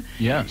Carrollton.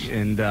 Yes.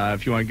 And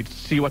if you want to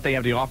see what they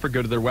have to offer,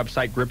 go to their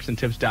website,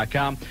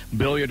 gripsandtips.com.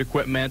 Billiard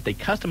equipment. They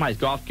customize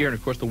golf gear, and,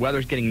 of course, the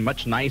weather's getting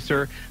much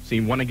nicer, so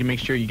you want to make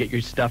sure you get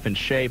your stuff in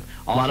shape.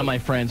 Also, a lot of my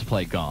friends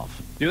play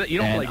golf. You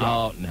don't play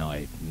golf? Oh,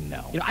 no.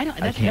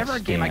 That's never a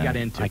game I got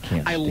into.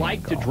 I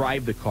like to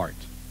drive the cart.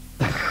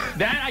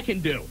 That I can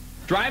do.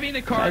 Driving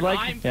the car, I'm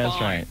fine. That's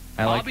right.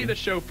 I'll be the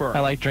chauffeur. I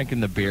like drinking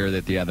the beer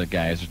that the other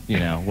guys,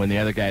 when the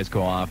other guys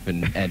go off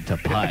and to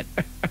putt.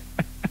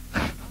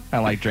 I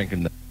like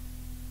drinking the